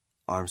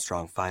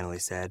 Armstrong finally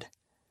said,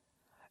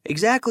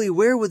 "exactly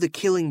where would the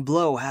killing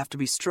blow have to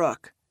be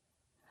struck?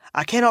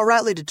 I cannot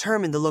rightly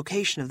determine the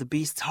location of the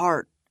beast's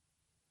heart."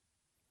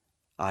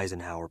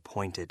 Eisenhower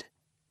pointed.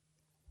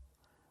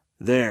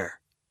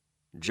 "There,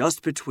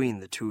 just between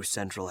the 2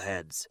 central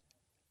heads.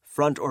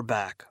 Front or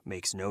back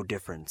makes no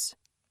difference."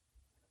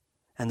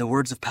 "And the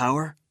words of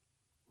power?"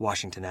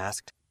 Washington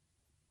asked.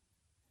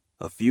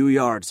 "A few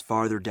yards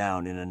farther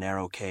down in a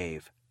narrow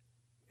cave.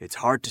 It's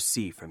hard to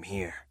see from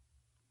here."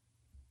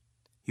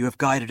 "You have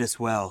guided us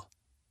well,"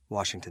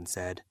 Washington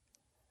said.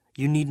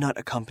 "You need not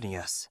accompany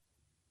us."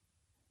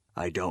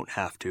 "I don't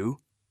have to,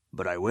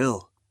 but I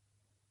will.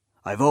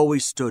 I've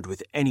always stood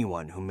with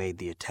anyone who made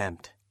the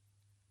attempt."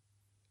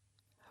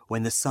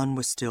 When the sun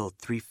was still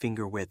 3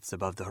 finger widths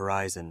above the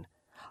horizon,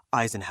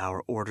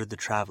 Eisenhower ordered the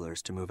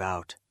travelers to move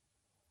out.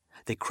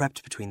 They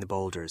crept between the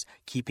boulders,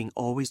 keeping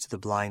always to the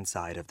blind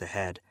side of the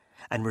head,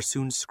 and were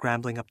soon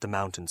scrambling up the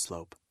mountain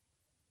slope.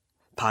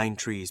 Pine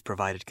trees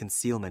provided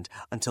concealment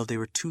until they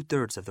were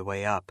 2/3 of the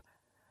way up,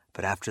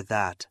 but after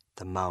that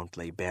the mount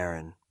lay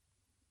barren.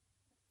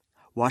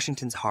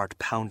 Washington's heart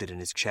pounded in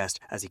his chest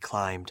as he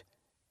climbed.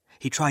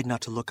 He tried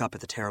not to look up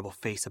at the terrible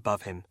face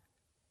above him.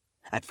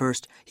 At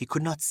first he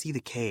could not see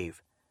the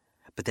cave,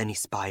 but then he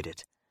spied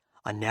it,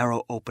 a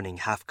narrow opening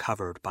half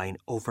covered by an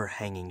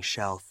overhanging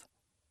shelf.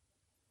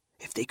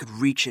 If they could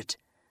reach it,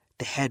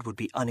 the head would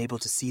be unable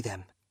to see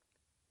them.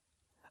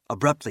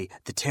 Abruptly,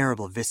 the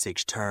terrible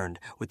visage turned,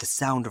 with the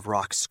sound of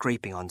rocks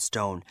scraping on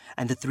stone,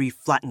 and the 3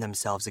 flattened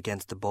themselves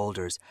against the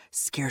boulders,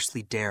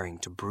 scarcely daring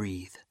to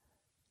breathe.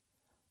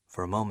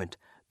 For a moment,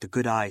 the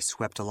good eye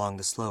swept along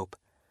the slope,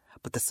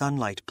 but the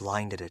sunlight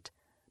blinded it,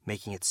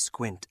 making it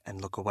squint and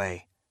look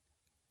away.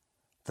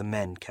 The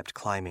men kept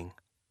climbing.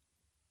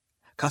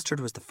 Custard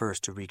was the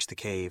first to reach the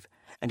cave,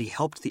 and he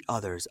helped the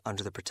others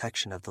under the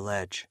protection of the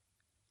ledge.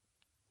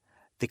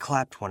 They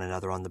clapped one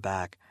another on the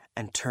back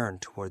and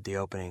turned toward the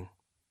opening.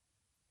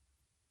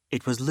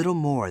 It was little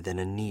more than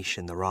a niche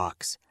in the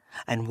rocks,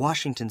 and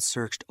Washington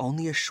searched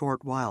only a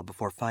short while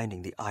before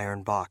finding the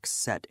iron box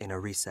set in a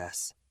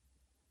recess.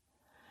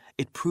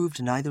 It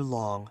proved neither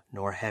long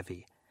nor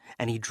heavy,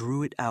 and he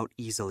drew it out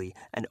easily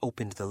and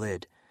opened the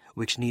lid,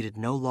 which needed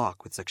no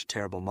lock with such a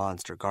terrible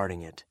monster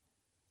guarding it.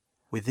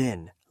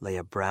 Within lay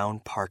a brown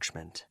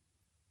parchment.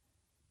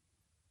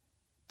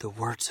 "The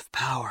words of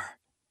power,"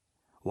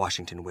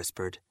 Washington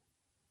whispered.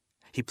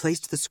 He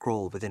placed the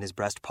scroll within his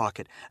breast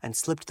pocket and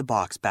slipped the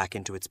box back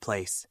into its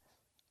place.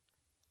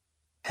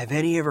 "Have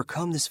any ever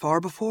come this far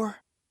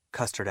before?"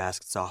 Custard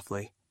asked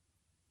softly.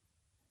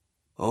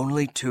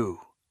 "Only 2,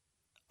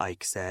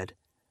 Ike said.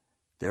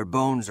 "Their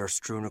bones are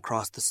strewn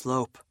across the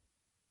slope."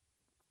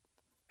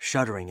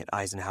 Shuddering at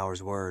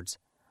Eisenhower's words,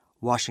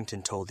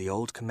 Washington told the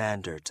old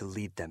commander to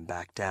lead them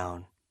back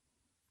down.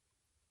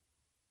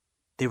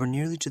 They were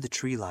nearly to the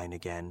tree line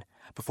again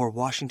before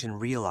Washington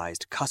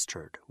realized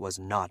Custard was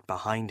not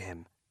behind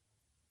him.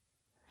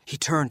 He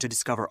turned to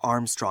discover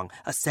Armstrong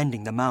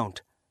ascending the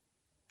mount.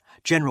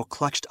 General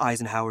clutched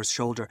Eisenhower's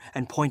shoulder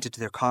and pointed to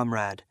their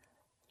comrade.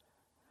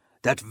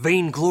 "That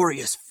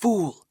vainglorious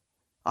fool!"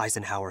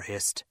 Eisenhower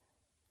hissed.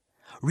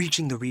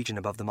 Reaching the region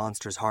above the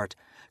monster's heart,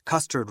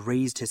 Custard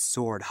raised his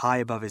sword high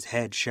above his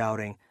head,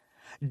 shouting,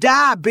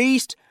 "Die,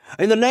 beast,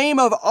 in the name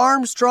of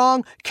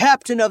Armstrong,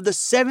 captain of the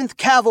 7th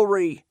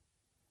Cavalry!"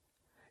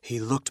 He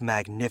looked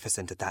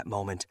magnificent at that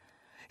moment,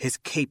 his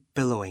cape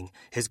billowing,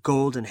 his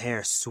golden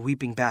hair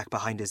sweeping back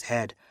behind his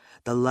head,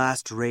 the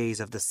last rays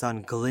of the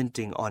sun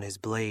glinting on his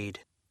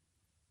blade.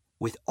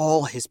 With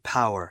all his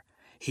power,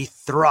 he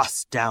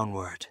thrust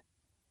downward.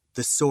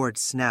 The sword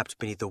snapped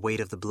beneath the weight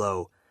of the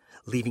blow,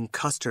 leaving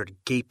Custard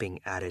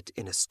gaping at it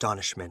in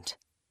astonishment.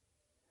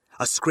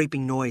 A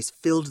scraping noise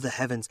filled the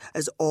heavens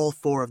as all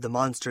 4 of the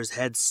monster's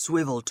heads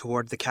swiveled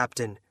toward the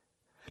captain.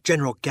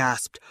 General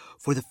gasped,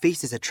 for the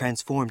faces had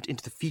transformed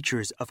into the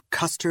features of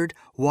Custard,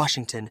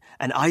 Washington,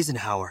 and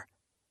Eisenhower.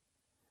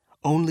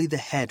 Only the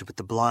head with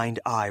the blind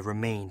eye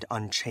remained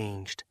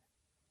unchanged.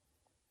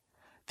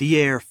 The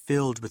air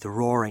filled with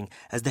roaring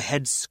as the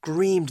heads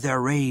screamed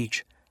their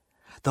rage.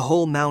 The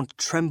whole mount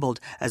trembled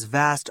as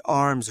vast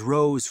arms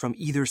rose from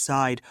either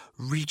side,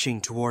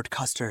 reaching toward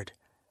Custard.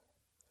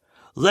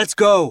 "Let's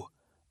go,"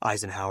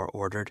 Eisenhower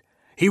ordered.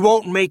 "He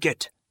won't make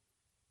it."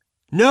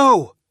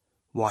 "No!"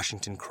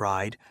 Washington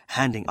cried,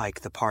 handing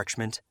Ike the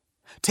parchment.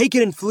 "Take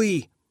it and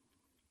flee."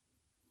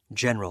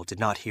 General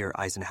did not hear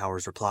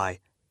Eisenhower's reply.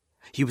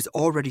 He was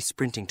already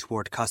sprinting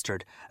toward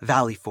Custard,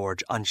 Valley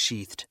Forge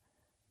unsheathed.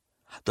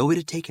 Though it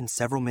had taken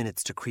several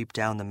minutes to creep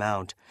down the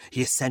mount,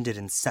 he ascended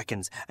in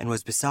seconds and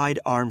was beside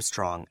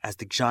Armstrong as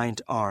the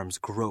giant arms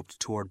groped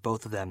toward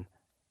both of them.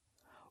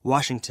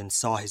 Washington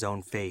saw his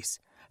own face,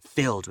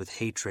 filled with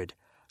hatred,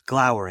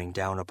 glowering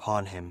down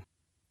upon him.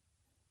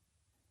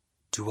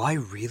 "Do I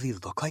really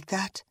look like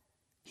that?"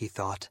 he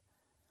thought.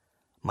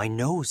 "My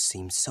nose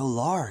seems so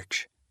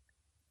large."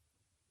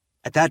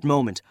 At that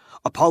moment,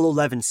 Apollo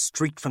 11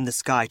 streaked from the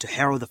sky to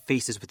harrow the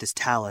faces with his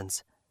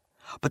talons.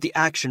 But the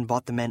action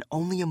bought the men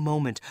only a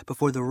moment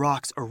before the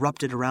rocks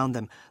erupted around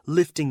them,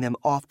 lifting them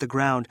off the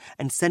ground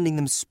and sending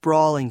them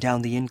sprawling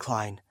down the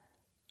incline.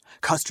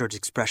 Custard's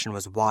expression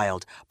was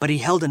wild, but he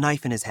held a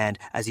knife in his hand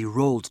as he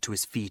rolled to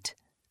his feet.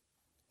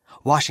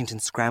 Washington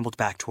scrambled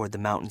back toward the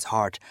mountain's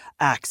heart,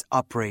 axe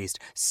upraised,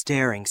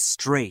 staring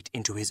straight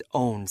into his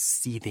own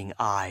seething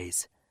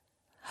eyes.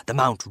 The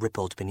mount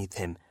rippled beneath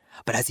him,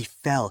 but as he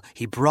fell,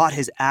 he brought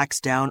his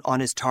axe down on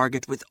his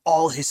target with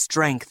all his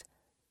strength.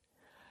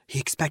 He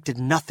expected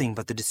nothing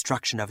but the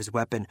destruction of his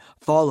weapon,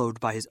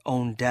 followed by his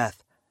own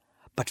death,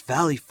 but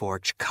Valley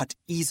Forge cut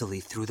easily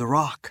through the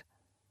rock.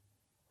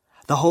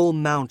 The whole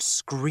mount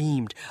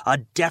screamed, a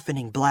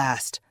deafening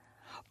blast.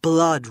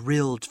 Blood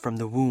rilled from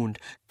the wound,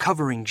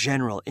 covering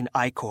General in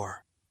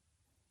ichor.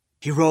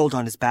 He rolled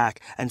on his back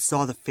and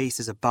saw the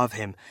faces above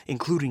him,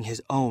 including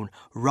his own,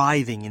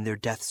 writhing in their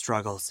death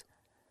struggles.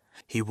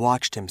 He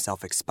watched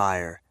himself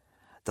expire,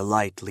 the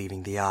light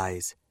leaving the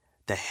eyes,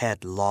 the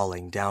head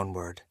lolling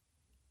downward.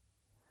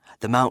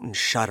 The mountain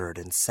shuddered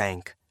and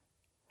sank.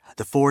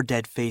 The 4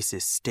 dead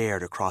faces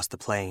stared across the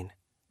plain.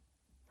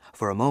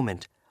 For a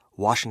moment,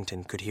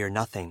 Washington could hear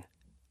nothing.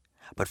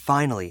 But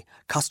finally,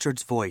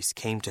 Custard's voice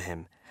came to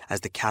him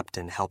as the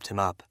captain helped him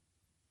up.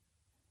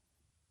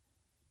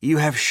 "You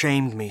have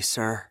shamed me,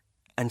 sir,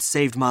 and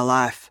saved my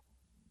life.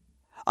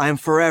 I am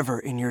forever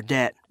in your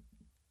debt."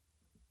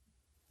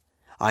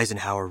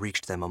 Eisenhower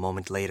reached them a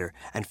moment later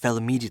and fell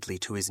immediately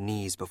to his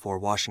knees before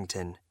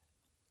Washington.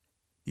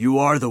 "You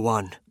are the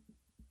one,"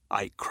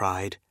 Ike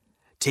cried,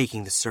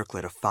 taking the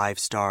circlet of 5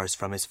 stars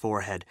from his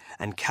forehead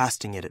and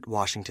casting it at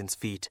Washington's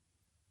feet.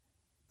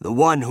 "The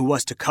one who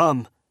was to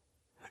come.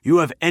 You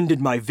have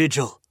ended my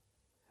vigil.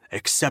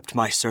 Accept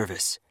my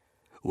service.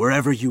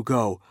 Wherever you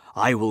go,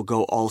 I will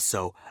go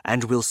also,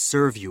 and will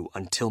serve you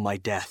until my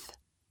death."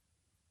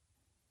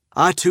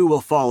 "I too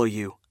will follow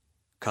you,"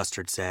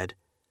 Custard said,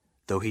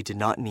 though he did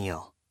not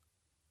kneel.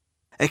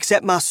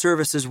 "Accept my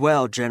service as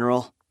well,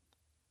 General."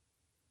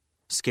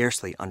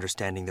 Scarcely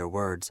understanding their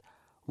words,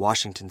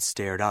 Washington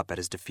stared up at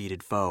his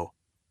defeated foe.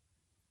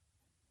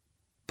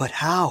 "But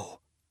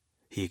how?"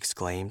 he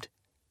exclaimed.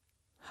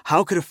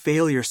 "How could a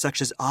failure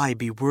such as I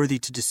be worthy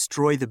to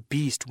destroy the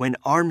beast when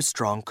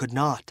Armstrong could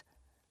not?"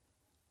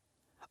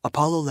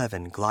 Apollo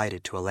 11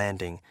 glided to a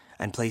landing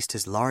and placed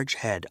his large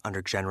head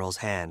under General's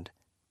hand.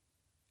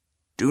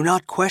 "Do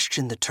not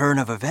question the turn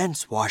of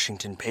events,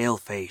 Washington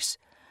Paleface,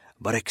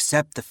 but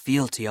accept the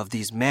fealty of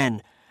these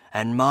men,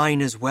 and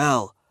mine as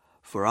well,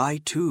 for I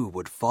too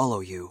would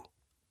follow you."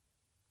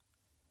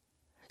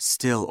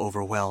 Still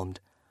overwhelmed,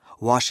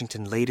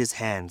 Washington laid his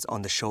hands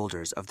on the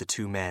shoulders of the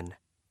 2 men.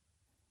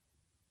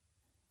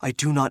 "I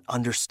do not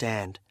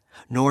understand,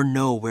 nor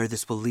know where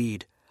this will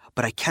lead,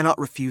 but I cannot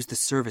refuse the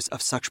service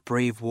of such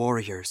brave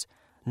warriors,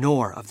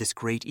 nor of this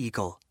great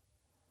eagle.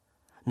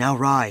 Now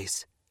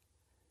rise.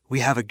 We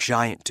have a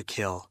giant to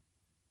kill."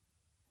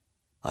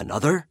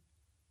 "Another?"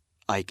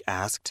 Ike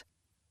asked.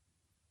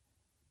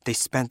 They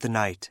spent the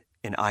night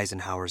in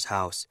Eisenhower's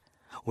house,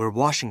 where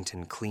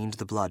Washington cleaned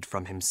the blood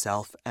from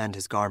himself and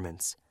his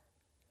garments.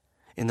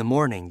 In the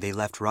morning they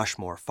left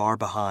Rushmore far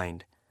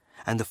behind,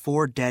 and the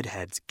 4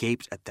 deadheads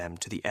gaped at them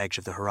to the edge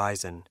of the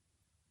horizon.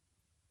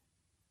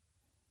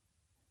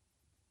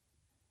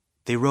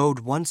 They rode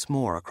once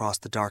more across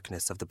the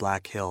darkness of the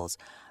Black Hills,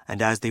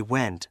 and as they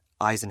went,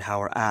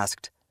 Eisenhower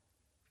asked,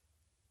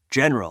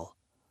 "General,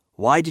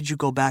 why did you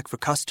go back for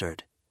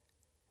Custard?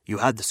 You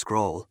had the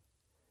scroll.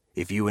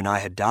 If you and I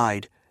had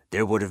died,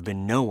 there would have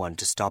been no one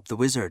to stop the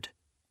wizard."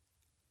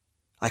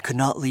 "I could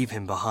not leave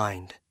him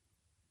behind."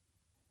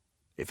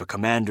 "If a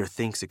commander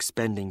thinks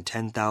expending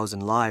 10,000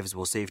 lives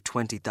will save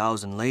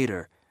 20,000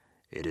 later,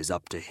 it is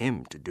up to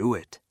him to do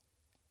it."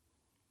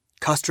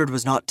 "Custard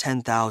was not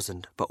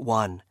 10,000, but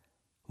 1,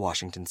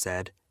 Washington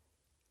said.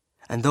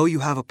 "And though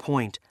you have a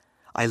point,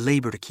 I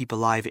labor to keep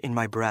alive in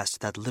my breast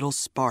that little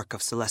spark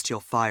of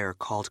celestial fire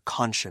called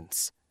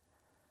conscience.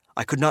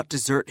 I could not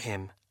desert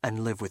him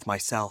and live with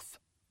myself."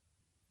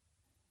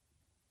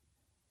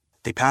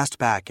 They passed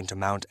back into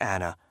Mount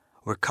Anna,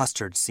 where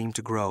Custard seemed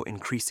to grow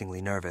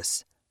increasingly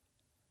nervous.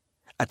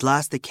 At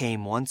last they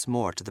came once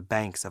more to the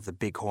banks of the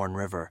Bighorn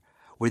River,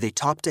 where they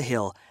topped a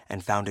hill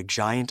and found a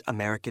giant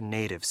American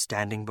native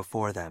standing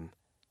before them.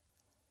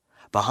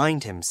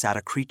 Behind him sat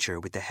a creature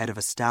with the head of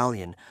a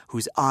stallion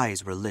whose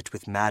eyes were lit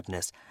with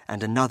madness,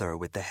 and another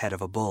with the head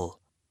of a bull.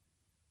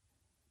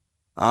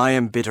 "I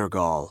am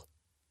Bittergall,"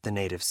 the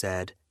native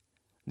said.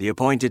 "The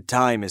appointed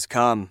time is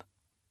come."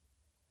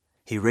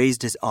 He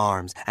raised his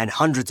arms, and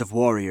hundreds of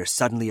warriors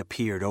suddenly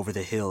appeared over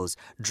the hills,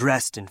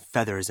 dressed in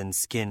feathers and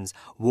skins,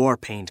 war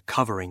paint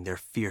covering their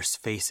fierce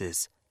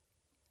faces.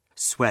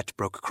 Sweat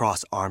broke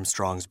across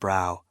Armstrong's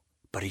brow,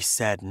 but he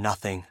said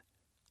nothing.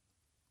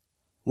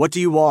 "What do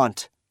you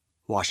want?"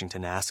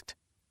 Washington asked.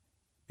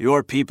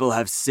 "Your people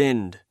have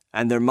sinned,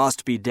 and there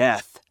must be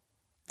death,"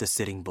 the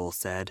Sitting Bull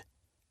said.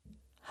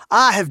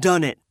 "I have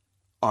done it,"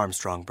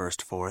 Armstrong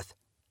burst forth.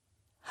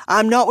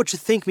 "I'm not what you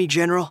think me,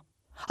 General.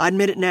 I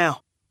admit it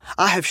now.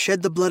 I have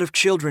shed the blood of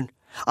children.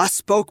 I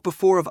spoke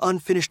before of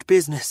unfinished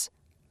business.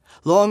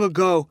 Long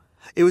ago,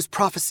 it was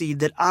prophesied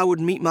that I would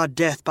meet my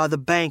death by the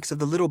banks of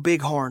the Little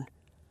Bighorn.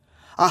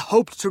 I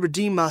hoped to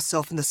redeem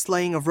myself in the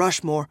slaying of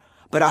Rushmore,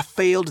 but I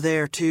failed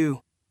there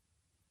too."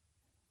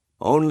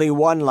 "Only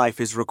one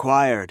life is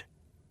required,"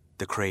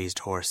 the crazed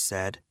horse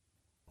said.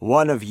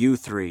 "One of you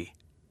three.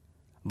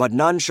 But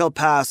none shall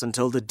pass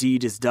until the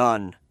deed is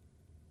done."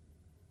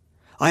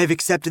 "I have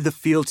accepted the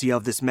fealty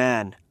of this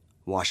man,"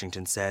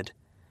 Washington said,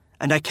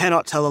 "and I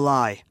cannot tell a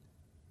lie.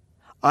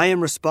 I am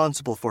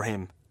responsible for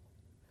him.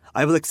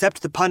 I will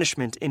accept the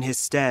punishment in his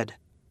stead."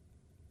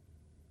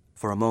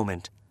 For a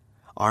moment,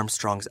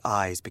 Armstrong's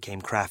eyes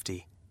became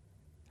crafty,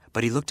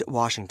 but he looked at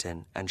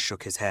Washington and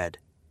shook his head.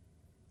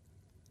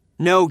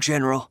 "No,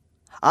 General,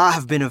 I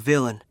have been a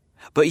villain,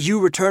 but you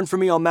returned for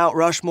me on Mount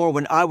Rushmore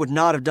when I would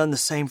not have done the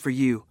same for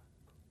you.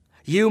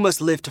 You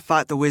must live to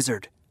fight the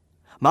wizard.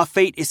 My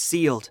fate is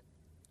sealed.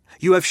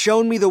 You have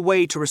shown me the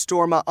way to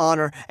restore my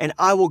honor, and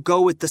I will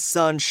go with the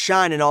sun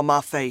shining on my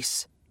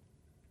face."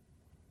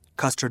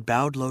 Custard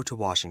bowed low to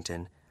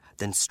Washington,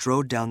 then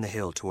strode down the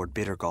hill toward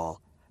Bittergall,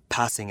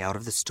 passing out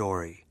of the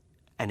story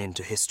and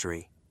into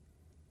history.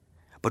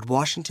 But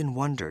Washington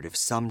wondered if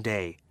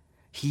someday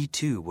he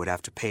too would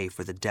have to pay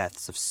for the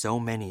deaths of so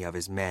many of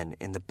his men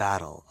in the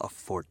Battle of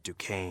Fort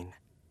Duquesne.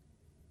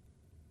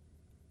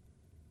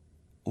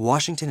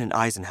 Washington and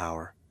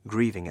Eisenhower,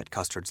 grieving at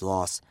Custard's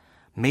loss,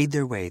 made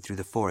their way through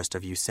the forest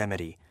of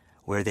Yosemite,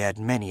 where they had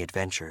many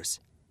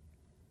adventures.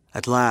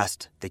 At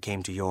last they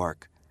came to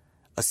York,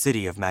 a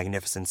city of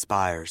magnificent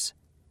spires.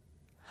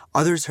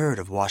 Others heard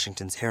of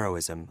Washington's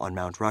heroism on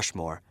Mount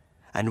Rushmore,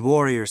 and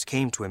warriors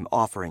came to him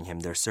offering him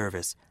their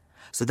service,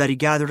 so that he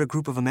gathered a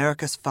group of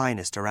America's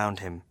finest around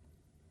him.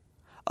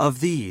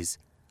 Of these,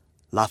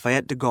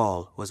 Lafayette de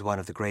Gaulle was one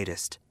of the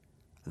greatest.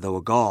 Though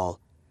a Gaul,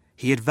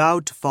 he had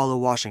vowed to follow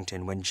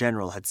Washington when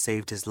General had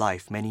saved his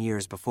life many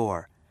years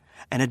before,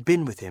 and had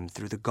been with him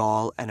through the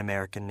Gaul and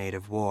American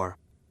Native War.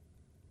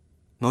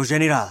 "Mon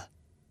Général,"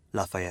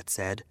 Lafayette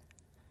said,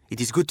 "it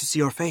is good to see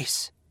your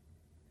face."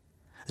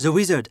 "The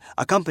wizard,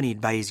 accompanied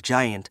by his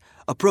giant,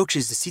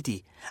 approaches the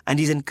city and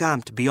is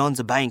encamped beyond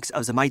the banks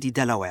of the mighty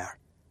Delaware.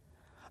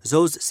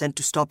 Those sent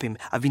to stop him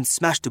have been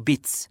smashed to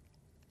bits.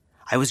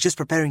 I was just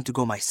preparing to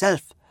go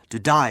myself to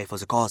die for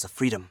the cause of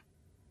freedom."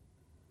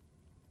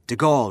 De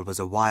Gaulle was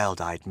a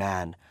wild-eyed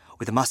man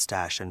with a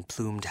mustache and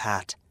plumed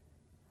hat.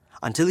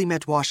 Until he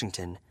met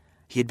Washington,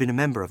 he had been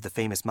a member of the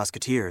famous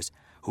Musketeers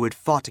who had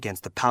fought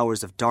against the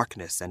powers of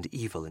darkness and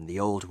evil in the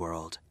Old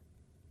World.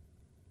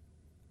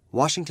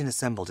 Washington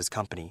assembled his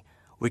company,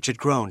 which had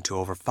grown to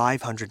over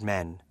 500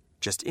 men,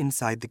 just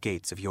inside the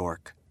gates of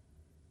York.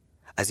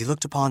 As he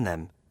looked upon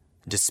them,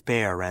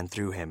 despair ran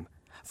through him,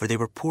 for they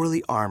were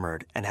poorly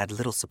armored and had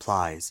little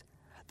supplies,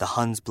 the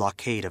Huns'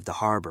 blockade of the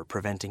harbor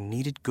preventing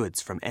needed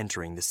goods from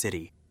entering the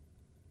city.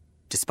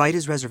 Despite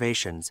his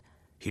reservations,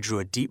 he drew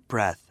a deep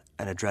breath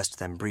and addressed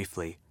them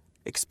briefly,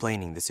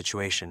 explaining the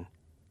situation.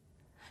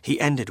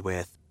 He ended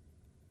with,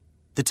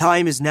 "The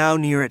time is now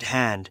near at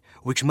hand,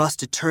 which must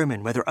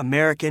determine whether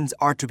Americans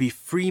are to be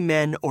free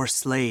men or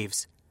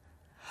slaves.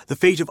 The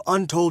fate of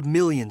untold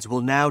millions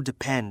will now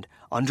depend,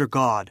 under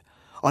God,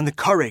 on the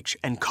courage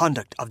and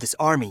conduct of this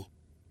army.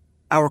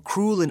 Our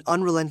cruel and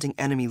unrelenting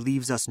enemy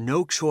leaves us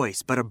no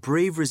choice but a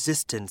brave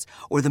resistance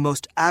or the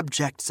most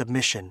abject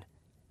submission.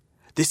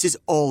 This is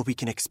all we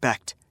can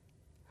expect.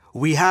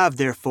 We have,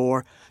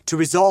 therefore, to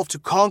resolve to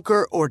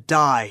conquer or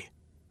die."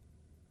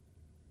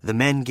 The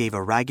men gave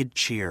a ragged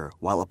cheer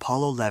while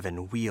Apollo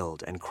 11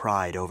 wheeled and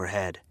cried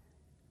overhead.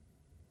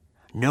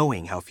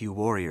 Knowing how few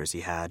warriors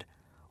he had,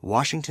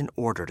 Washington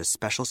ordered a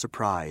special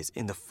surprise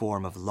in the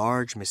form of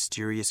large,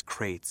 mysterious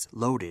crates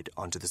loaded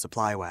onto the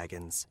supply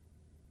wagons.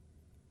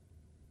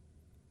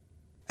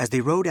 As they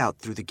rode out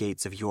through the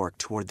gates of York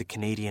toward the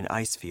Canadian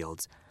ice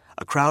fields,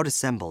 a crowd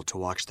assembled to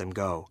watch them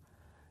go,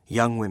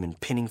 young women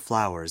pinning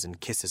flowers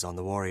and kisses on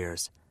the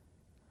warriors.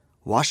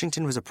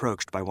 Washington was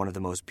approached by one of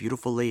the most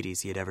beautiful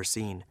ladies he had ever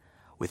seen,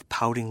 with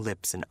pouting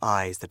lips and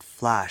eyes that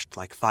flashed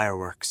like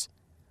fireworks.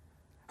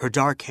 Her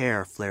dark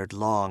hair flared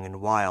long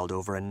and wild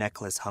over a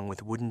necklace hung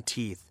with wooden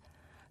teeth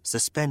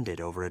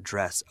suspended over a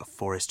dress of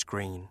forest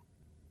green.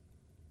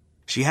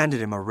 She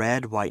handed him a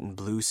red, white, and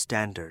blue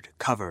standard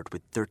covered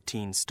with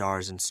 13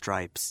 stars and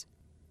stripes.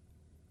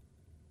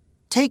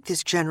 "Take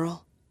this,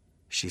 General,"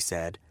 she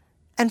said,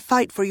 "and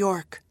fight for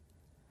York.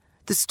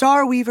 The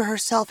Star Weaver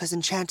herself has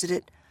enchanted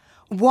it,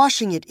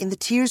 washing it in the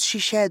tears she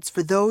sheds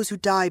for those who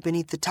die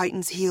beneath the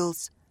Titan's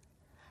heels.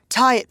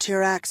 Tie it to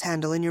your axe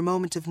handle in your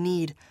moment of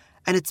need,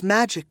 and its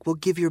magic will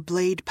give your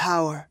blade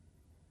power."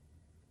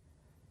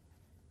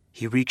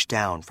 He reached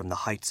down from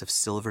the heights of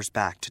Silver's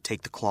back to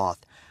take the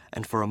cloth,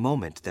 and for a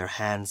moment their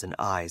hands and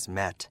eyes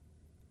met.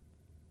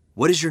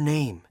 "What is your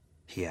name?"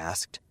 he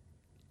asked.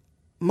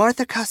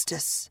 "Martha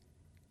Custis."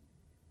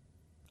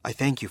 "I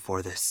thank you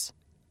for this,"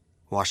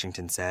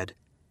 Washington said.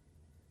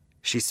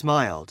 She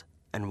smiled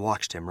and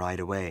watched him ride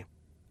away.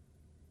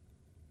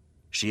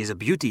 "She is a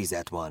beauty,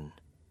 that one,"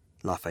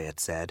 Lafayette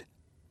said.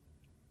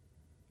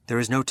 "There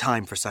is no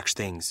time for such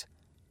things,"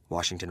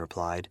 Washington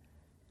replied,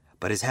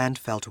 but his hand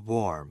felt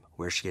warm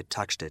where she had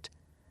touched it,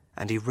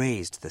 and he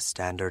raised the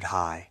standard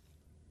high.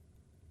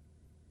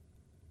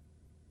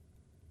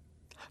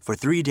 For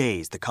 3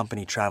 days the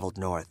company traveled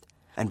north,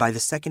 and by the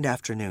second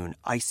afternoon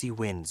icy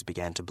winds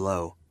began to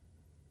blow.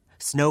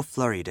 Snow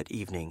flurried at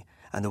evening,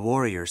 and the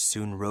warriors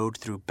soon rode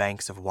through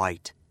banks of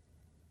white.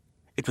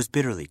 It was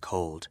bitterly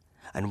cold,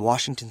 and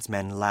Washington's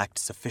men lacked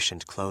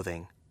sufficient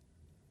clothing.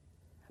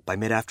 By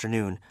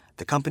mid-afternoon,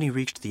 the company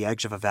reached the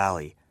edge of a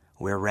valley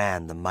where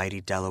ran the mighty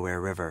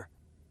Delaware River.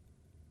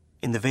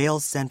 In the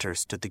vale's center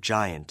stood the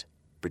giant,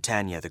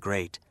 Britannia the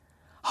Great,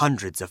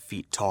 hundreds of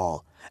feet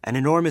tall, an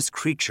enormous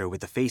creature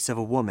with the face of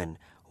a woman,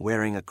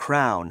 wearing a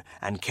crown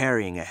and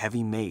carrying a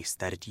heavy mace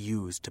that it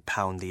used to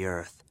pound the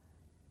earth.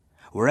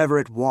 Wherever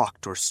it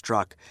walked or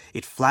struck,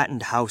 it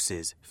flattened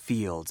houses,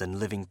 fields, and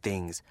living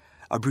things,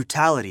 a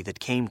brutality that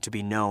came to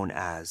be known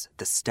as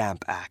the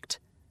Stamp Act.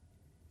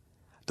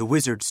 The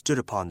wizard stood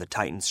upon the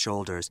Titan's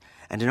shoulders,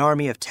 and an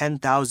army of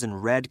 10,000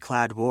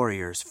 red-clad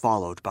warriors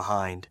followed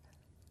behind.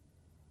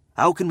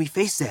 "How can we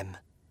face them?"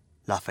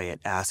 Lafayette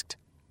asked.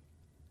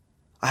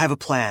 "I have a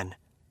plan,"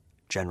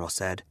 General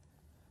said.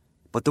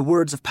 "But the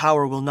words of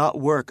power will not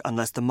work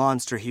unless the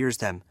monster hears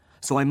them,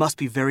 so I must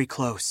be very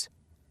close.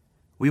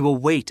 We will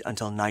wait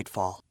until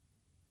nightfall."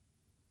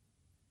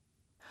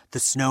 The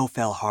snow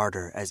fell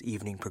harder as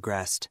evening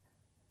progressed.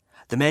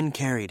 The men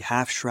carried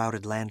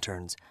half-shrouded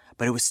lanterns,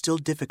 but it was still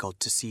difficult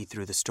to see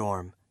through the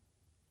storm.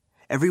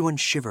 Everyone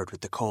shivered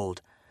with the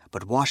cold,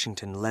 but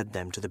Washington led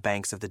them to the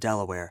banks of the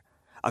Delaware,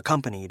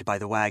 accompanied by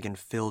the wagon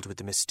filled with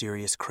the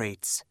mysterious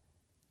crates.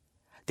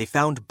 They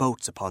found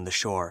boats upon the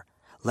shore,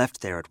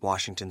 left there at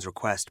Washington's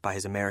request by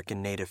his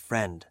American native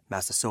friend,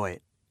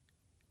 Massasoit.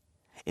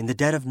 In the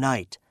dead of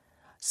night,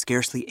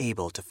 scarcely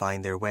able to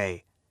find their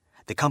way,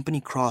 the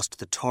company crossed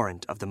the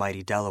torrent of the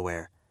mighty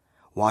Delaware,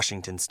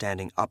 Washington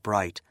standing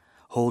upright,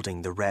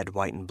 holding the red,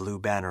 white, and blue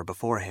banner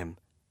before him.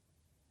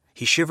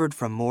 He shivered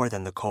from more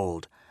than the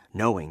cold,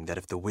 knowing that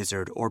if the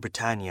wizard or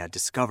Britannia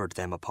discovered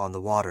them upon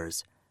the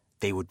waters,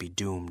 they would be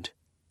doomed.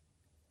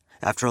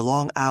 After a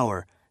long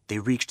hour, they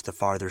reached the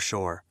farther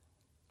shore.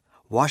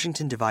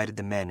 Washington divided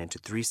the men into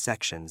 3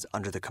 sections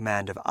under the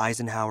command of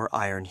Eisenhower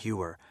Iron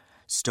Hewer,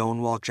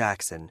 Stonewall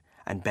Jackson,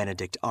 and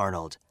Benedict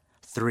Arnold,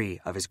 3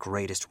 of his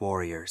greatest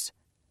warriors.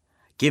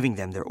 Giving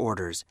them their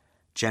orders,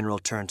 General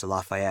turned to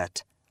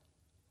Lafayette.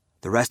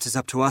 "The rest is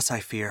up to us, I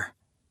fear.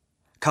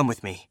 Come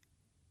with me."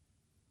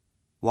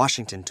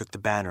 Washington took the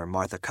banner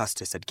Martha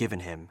Custis had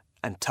given him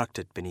and tucked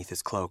it beneath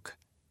his cloak.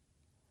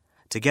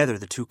 Together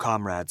the 2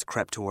 comrades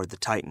crept toward the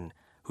Titan,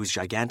 whose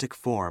gigantic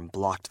form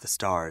blocked the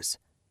stars.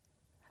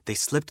 They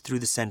slipped through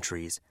the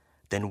sentries,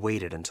 then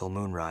waited until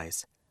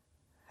moonrise.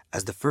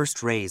 As the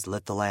first rays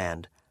lit the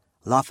land,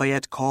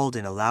 Lafayette called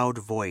in a loud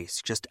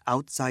voice just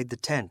outside the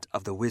tent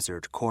of the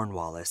wizard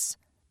Cornwallis.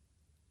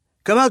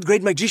 "Come out,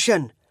 great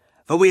magician,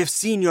 for we have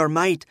seen your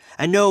might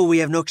and know we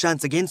have no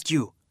chance against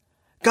you.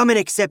 Come and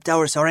accept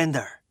our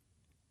surrender."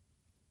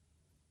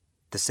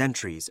 The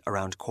sentries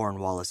around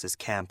Cornwallis's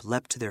camp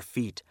leapt to their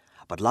feet,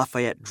 but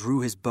Lafayette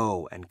drew his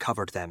bow and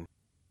covered them.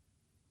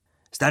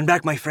 "Stand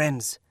back, my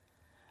friends.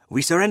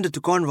 We surrender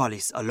to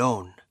Cornwallis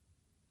alone."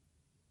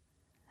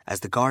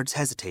 As the guards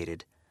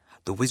hesitated,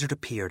 the wizard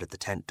appeared at the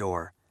tent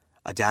door,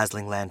 a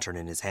dazzling lantern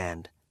in his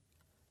hand.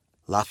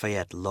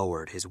 Lafayette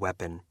lowered his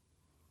weapon.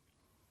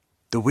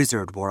 The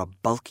wizard wore a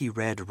bulky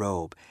red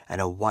robe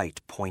and a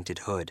white pointed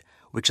hood,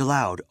 which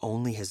allowed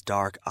only his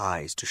dark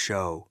eyes to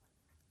show.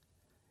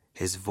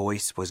 His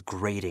voice was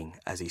grating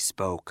as he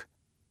spoke.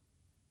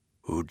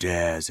 "Who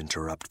dares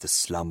interrupt the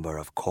slumber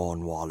of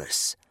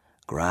Cornwallis,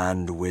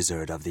 Grand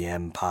Wizard of the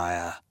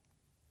Empire?"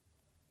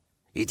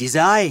 "It is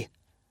I,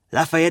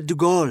 Lafayette de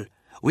Gaulle,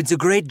 with the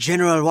great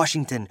General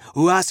Washington,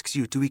 who asks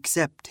you to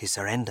accept his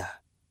surrender."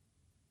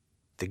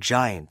 The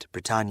giant,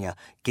 Britannia,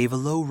 gave a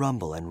low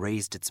rumble and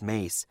raised its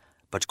mace,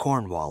 but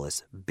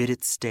Cornwallis bid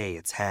it stay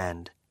its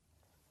hand.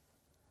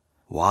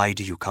 "Why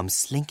do you come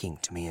slinking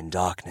to me in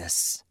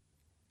darkness?"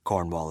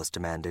 Cornwallis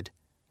demanded.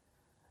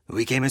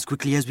 "We came as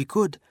quickly as we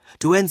could,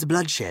 to end the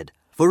bloodshed,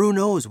 for who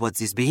knows what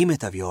this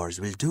behemoth of yours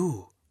will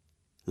do?"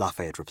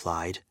 Lafayette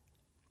replied.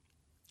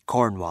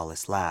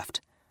 Cornwallis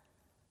laughed.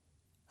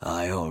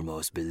 I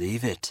almost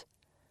believe it.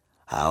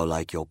 How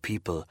like your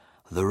people,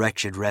 the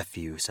wretched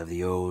refuse of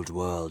the old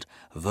world,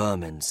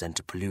 vermin sent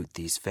to pollute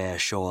these fair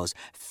shores,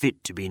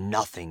 fit to be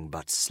nothing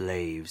but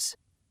slaves.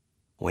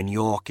 When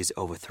York is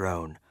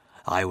overthrown,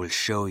 I will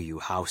show you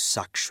how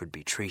such should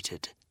be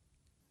treated.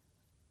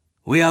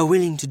 We are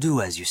willing to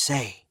do as you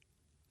say,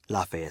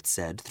 Lafayette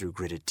said through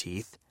gritted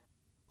teeth.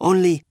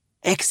 Only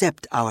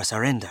accept our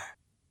surrender.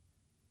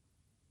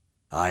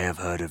 I have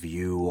heard of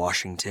you,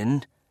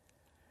 Washington.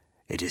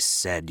 It is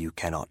said you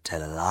cannot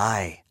tell a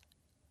lie.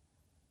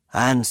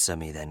 Answer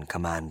me then,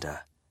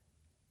 Commander.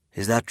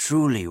 Is that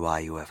truly why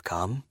you have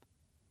come?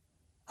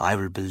 I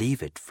will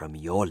believe it from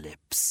your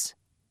lips.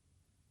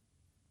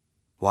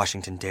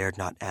 Washington dared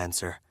not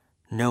answer,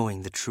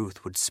 knowing the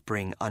truth would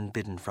spring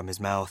unbidden from his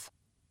mouth.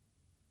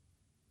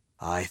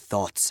 I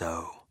thought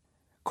so,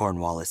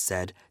 Cornwallis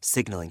said,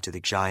 signaling to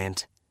the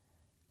giant.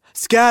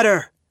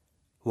 Scatter!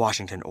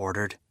 Washington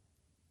ordered.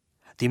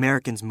 The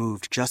Americans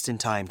moved just in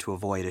time to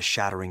avoid a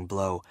shattering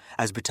blow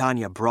as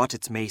Britannia brought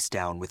its mace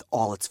down with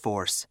all its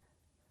force.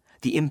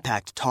 The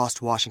impact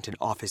tossed Washington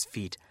off his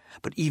feet,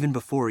 but even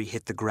before he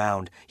hit the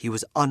ground, he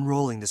was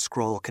unrolling the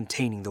scroll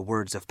containing the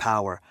words of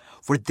power,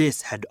 for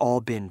this had all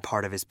been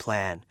part of his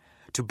plan,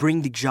 to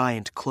bring the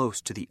giant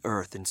close to the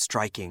earth in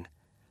striking.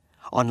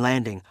 On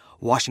landing,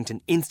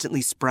 Washington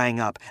instantly sprang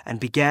up and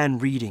began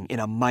reading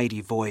in a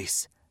mighty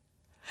voice.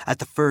 At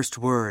the first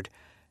word,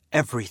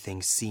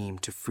 everything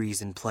seemed to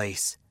freeze in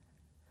place,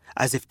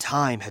 as if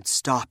time had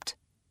stopped.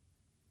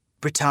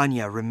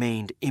 Britannia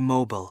remained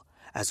immobile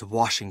as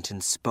Washington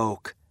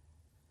spoke.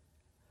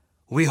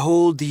 We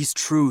hold these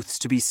truths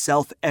to be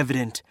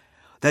self-evident,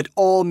 that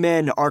all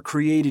men are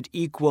created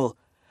equal,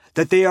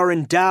 that they are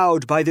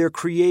endowed by their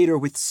Creator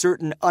with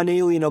certain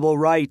unalienable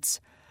rights,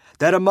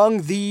 that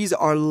among these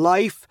are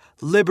life,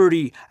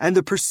 liberty, and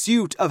the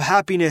pursuit of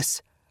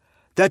happiness,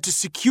 that to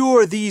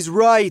secure these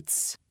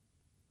rights...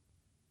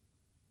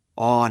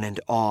 On and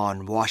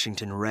on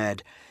Washington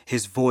read,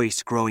 his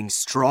voice growing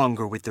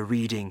stronger with the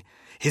reading,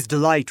 his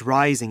delight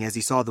rising as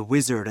he saw the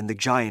wizard and the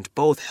giant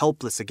both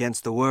helpless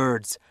against the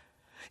words.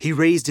 He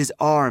raised his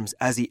arms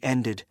as he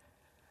ended.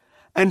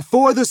 And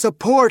for the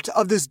support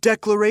of this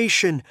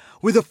declaration,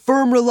 with a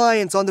firm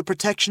reliance on the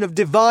protection of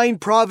divine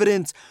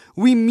providence,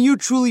 we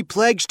mutually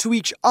pledge to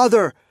each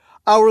other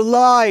our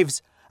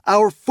lives,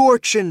 our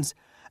fortunes,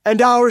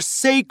 and our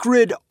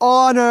sacred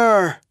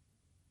honor.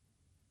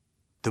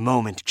 The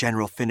moment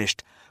General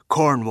finished,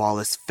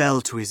 Cornwallis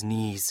fell to his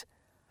knees.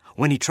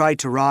 When he tried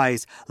to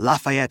rise,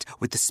 Lafayette,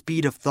 with the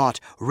speed of thought,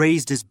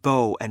 raised his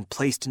bow and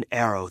placed an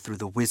arrow through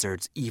the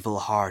wizard's evil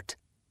heart.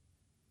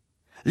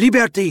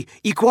 Liberty,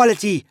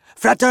 equality,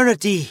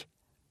 fraternity!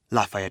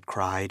 Lafayette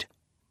cried.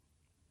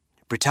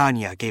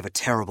 Britannia gave a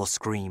terrible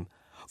scream,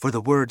 for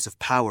the words of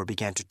power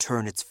began to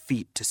turn its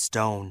feet to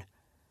stone.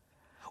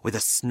 With a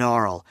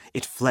snarl,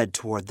 it fled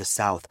toward the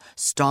south,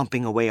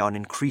 stomping away on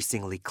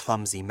increasingly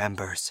clumsy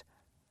members.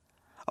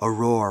 A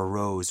roar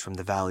rose from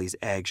the valley's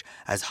edge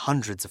as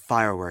hundreds of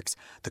fireworks,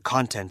 the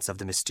contents of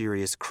the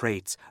mysterious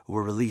crates,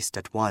 were released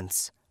at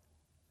once.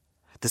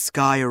 The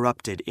sky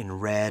erupted in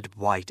red,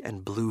 white,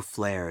 and blue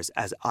flares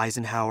as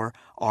Eisenhower,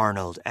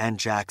 Arnold, and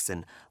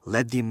Jackson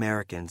led the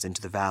Americans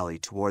into the valley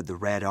toward the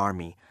Red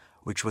Army,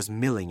 which was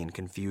milling in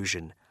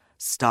confusion,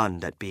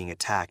 stunned at being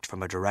attacked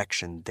from a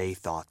direction they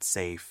thought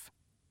safe.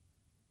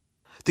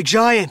 "The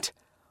giant!"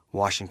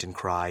 Washington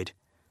cried.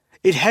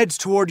 "It heads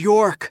toward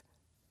York!"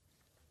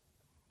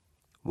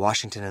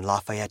 Washington and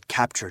Lafayette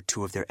captured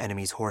two of their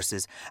enemy's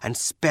horses and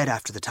sped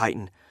after the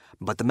Titan,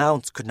 but the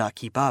mounts could not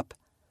keep up.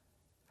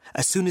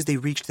 As soon as they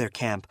reached their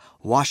camp,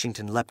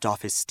 Washington leapt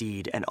off his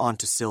steed and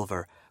onto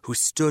Silver, who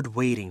stood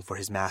waiting for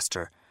his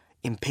master,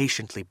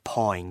 impatiently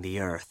pawing the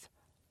earth.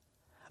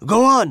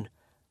 "Go on!"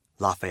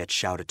 Lafayette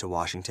shouted to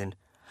Washington.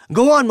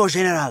 "Go on, mon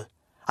général!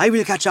 I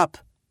will catch up!"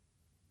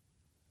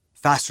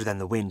 Faster than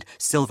the wind,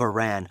 Silver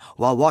ran,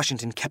 while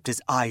Washington kept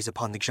his eyes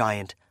upon the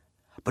giant.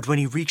 But when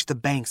he reached the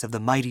banks of the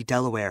mighty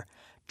Delaware,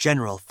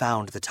 General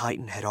found the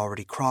Titan had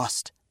already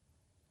crossed.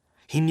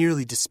 He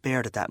nearly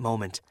despaired at that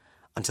moment,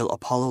 until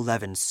Apollo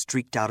 11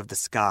 streaked out of the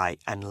sky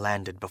and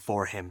landed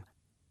before him.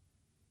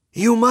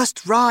 "You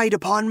must ride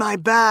upon my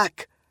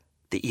back,"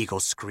 the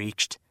eagle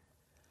screeched.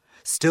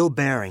 Still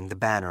bearing the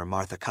banner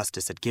Martha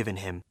Custis had given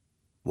him,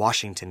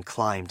 Washington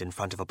climbed in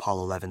front of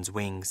Apollo 11's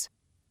wings.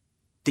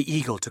 The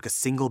eagle took a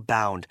single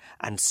bound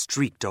and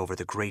streaked over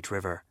the great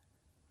river.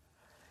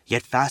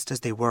 Yet fast as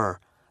they were,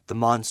 the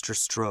monster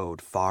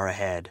strode far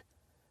ahead.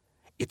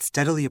 It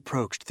steadily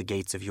approached the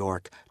gates of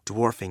York,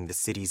 dwarfing the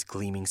city's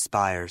gleaming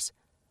spires.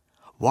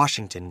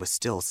 Washington was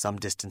still some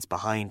distance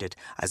behind it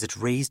as it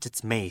raised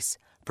its mace,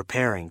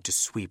 preparing to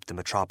sweep the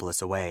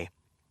metropolis away.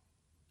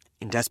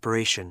 In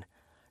desperation,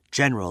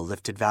 General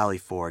lifted Valley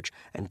Forge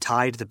and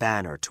tied the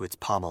banner to its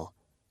pommel.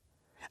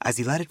 As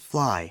he let it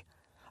fly,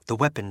 the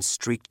weapon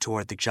streaked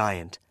toward the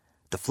giant,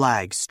 the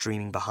flag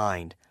streaming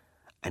behind,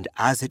 and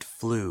as it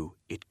flew,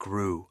 it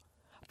grew,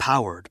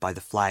 powered by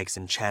the flag's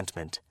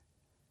enchantment.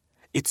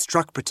 It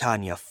struck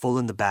Britannia full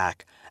in the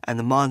back, and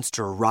the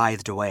monster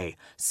writhed away,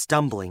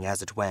 stumbling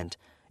as it went,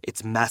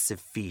 its massive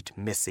feet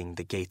missing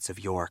the gates of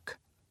York.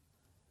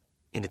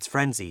 In its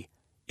frenzy,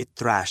 it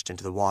thrashed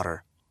into the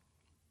water.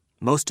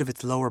 Most of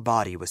its lower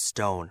body was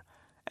stone,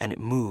 and it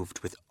moved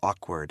with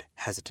awkward,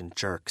 hesitant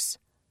jerks.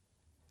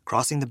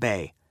 Crossing the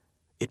bay,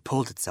 it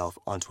pulled itself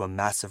onto a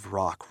massive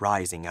rock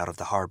rising out of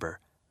the harbor.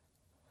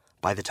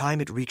 By the time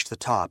it reached the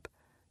top,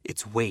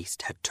 its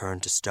waist had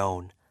turned to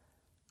stone,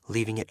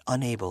 leaving it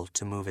unable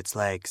to move its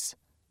legs.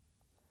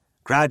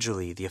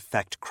 Gradually, the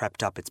effect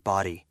crept up its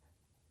body.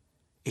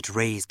 It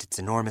raised its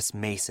enormous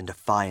mace in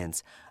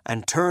defiance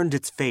and turned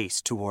its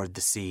face toward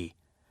the sea,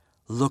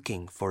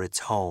 looking for its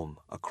home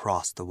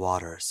across the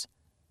waters.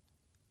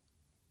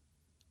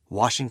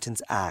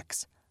 Washington's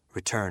axe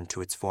returned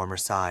to its former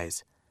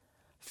size,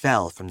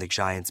 fell from the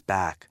giant's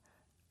back,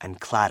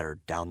 and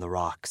clattered down the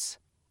rocks.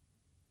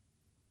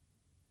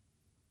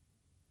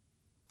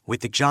 With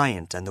the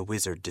giant and the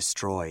wizard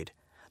destroyed,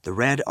 the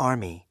Red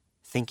Army,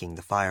 thinking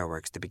the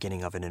fireworks the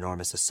beginning of an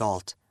enormous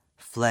assault,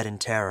 fled in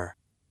terror.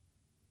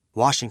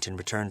 Washington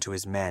returned to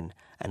his men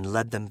and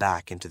led them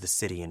back into the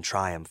city in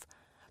triumph,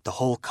 the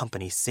whole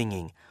company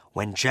singing,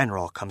 "When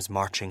General comes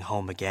marching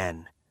home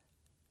again."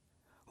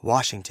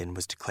 Washington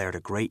was declared a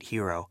great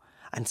hero,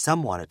 and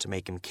some wanted to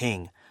make him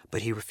king,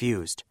 but he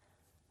refused,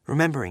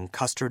 remembering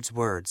Custard's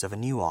words of a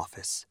new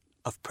office,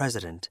 of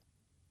president.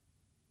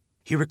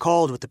 He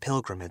recalled what the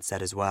Pilgrim had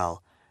said as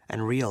well,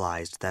 and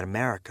realized that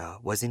America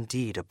was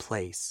indeed a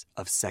place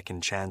of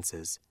second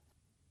chances.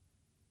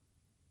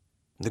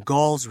 The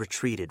Gauls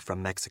retreated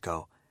from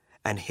Mexico,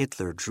 and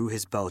Hitler drew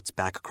his boats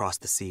back across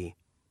the sea.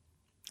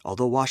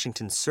 Although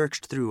Washington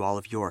searched through all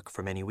of York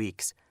for many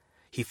weeks,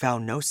 he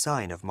found no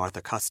sign of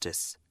Martha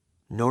Custis,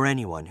 nor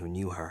anyone who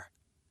knew her.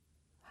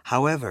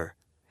 However,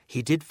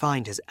 he did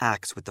find his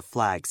axe with the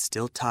flag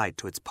still tied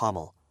to its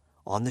pommel,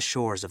 on the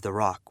shores of the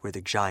rock where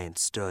the giant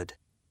stood.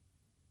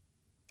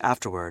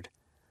 Afterward,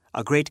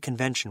 a great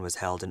convention was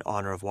held in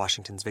honor of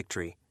Washington's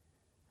victory.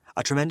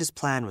 A tremendous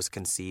plan was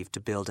conceived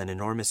to build an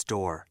enormous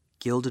door,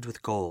 gilded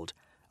with gold,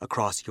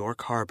 across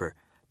York Harbor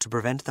to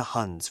prevent the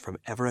Huns from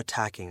ever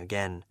attacking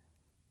again.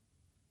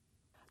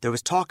 There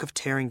was talk of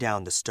tearing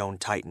down the stone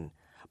Titan,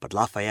 but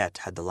Lafayette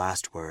had the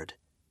last word.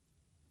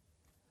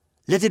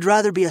 "Let it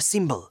rather be a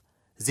symbol,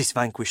 this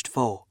vanquished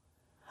foe,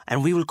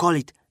 and we will call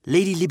it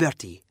Lady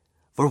Liberty,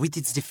 for with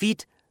its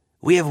defeat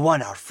we have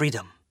won our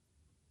freedom."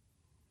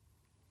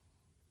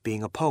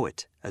 Being a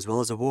poet as well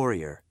as a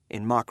warrior,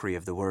 in mockery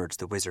of the words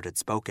the wizard had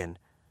spoken,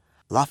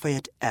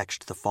 Lafayette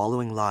etched the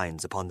following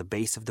lines upon the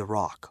base of the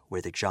rock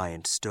where the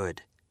giant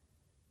stood.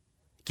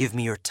 "Give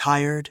me your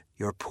tired,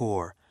 your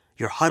poor,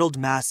 your huddled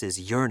masses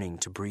yearning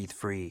to breathe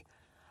free,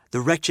 the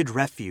wretched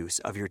refuse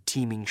of your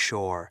teeming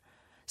shore.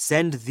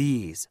 Send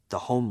these, the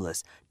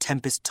homeless,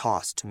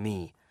 tempest-tossed, to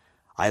me.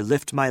 I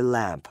lift my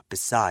lamp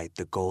beside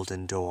the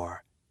golden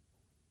door."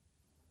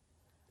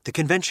 The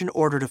convention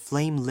ordered a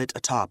flame lit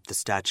atop the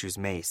statue's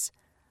mace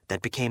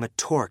that became a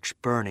torch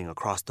burning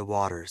across the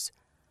waters,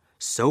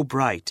 so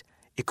bright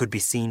it could be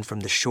seen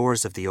from the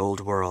shores of the old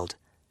world.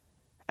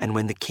 And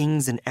when the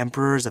kings and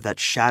emperors of that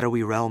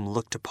shadowy realm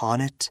looked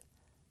upon it,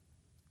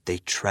 they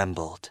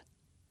trembled.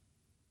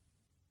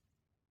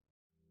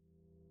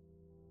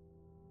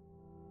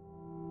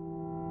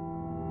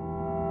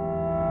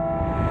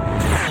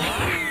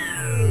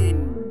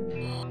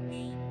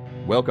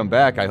 Welcome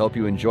back. I hope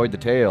you enjoyed the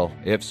tale.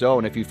 If so,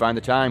 and if you find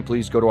the time,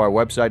 please go to our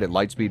website at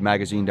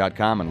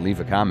lightspeedmagazine.com and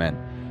leave a comment.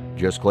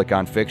 Just click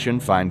on fiction,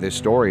 find this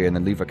story, and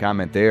then leave a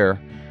comment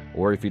there.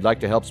 Or if you'd like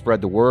to help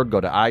spread the word,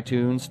 go to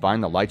iTunes,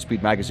 find the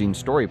Lightspeed Magazine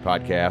Story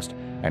Podcast,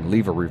 and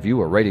leave a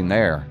review or rating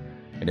there.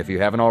 And if you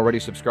haven't already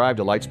subscribed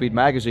to Lightspeed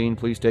Magazine,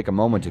 please take a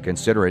moment to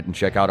consider it and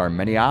check out our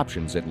many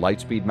options at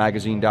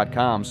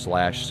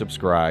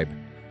lightspeedmagazine.com/subscribe.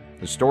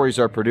 The stories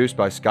are produced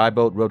by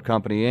Skyboat Road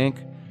Company, Inc.,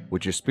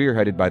 which is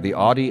spearheaded by the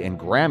Audie and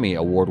Grammy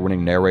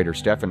award-winning narrator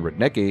Stefan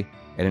Rudnicki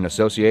and in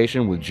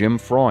association with Jim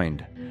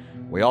Freund.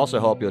 We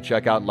also hope you'll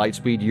check out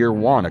Lightspeed Year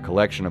One, a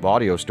collection of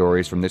audio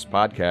stories from this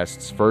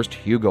podcast's first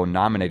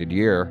Hugo-nominated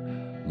year.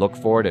 Look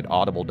for it at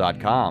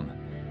audible.com.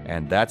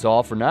 And that's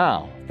all for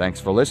now.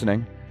 Thanks for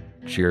listening.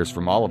 Cheers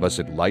from all of us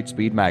at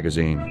Lightspeed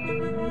Magazine.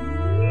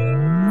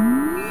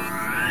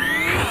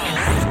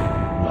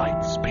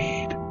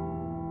 Lightspeed.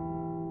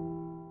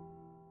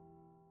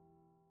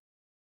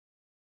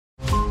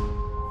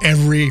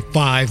 Every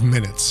 5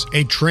 minutes,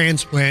 a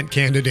transplant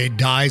candidate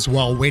dies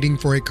while waiting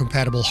for a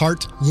compatible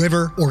heart,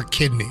 liver, or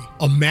kidney.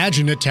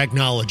 Imagine a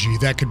technology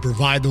that could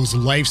provide those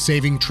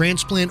life-saving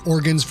transplant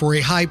organs for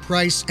a high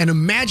price, and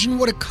imagine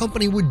what a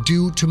company would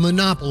do to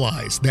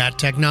monopolize that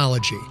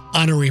technology.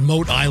 On a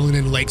remote island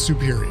in Lake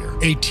Superior,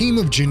 a team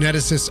of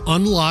geneticists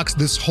unlocks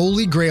this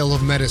holy grail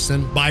of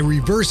medicine by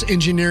reverse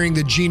engineering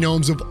the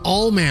genomes of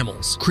all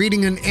mammals,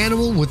 creating an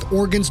animal with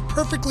organs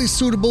perfectly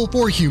suitable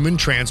for human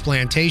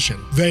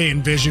transplantation. They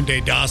envisioned a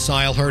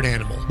docile herd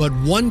animal, but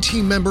one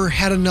team member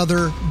had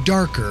another,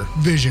 darker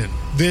vision.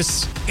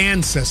 This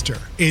ancestor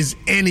is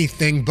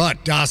anything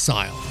but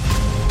docile.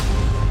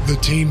 The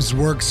team's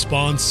work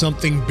spawns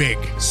something big,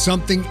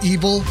 something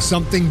evil,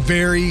 something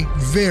very,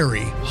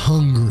 very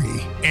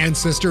hungry.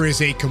 Ancestor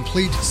is a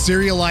complete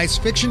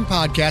serialized fiction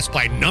podcast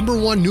by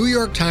 #1 New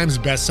York Times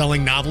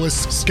bestselling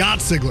novelist Scott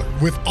Sigler,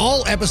 with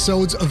all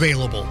episodes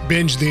available.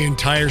 Binge the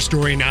entire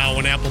story now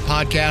on Apple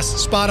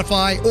Podcasts,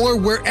 Spotify, or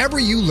wherever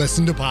you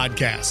listen to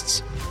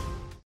podcasts.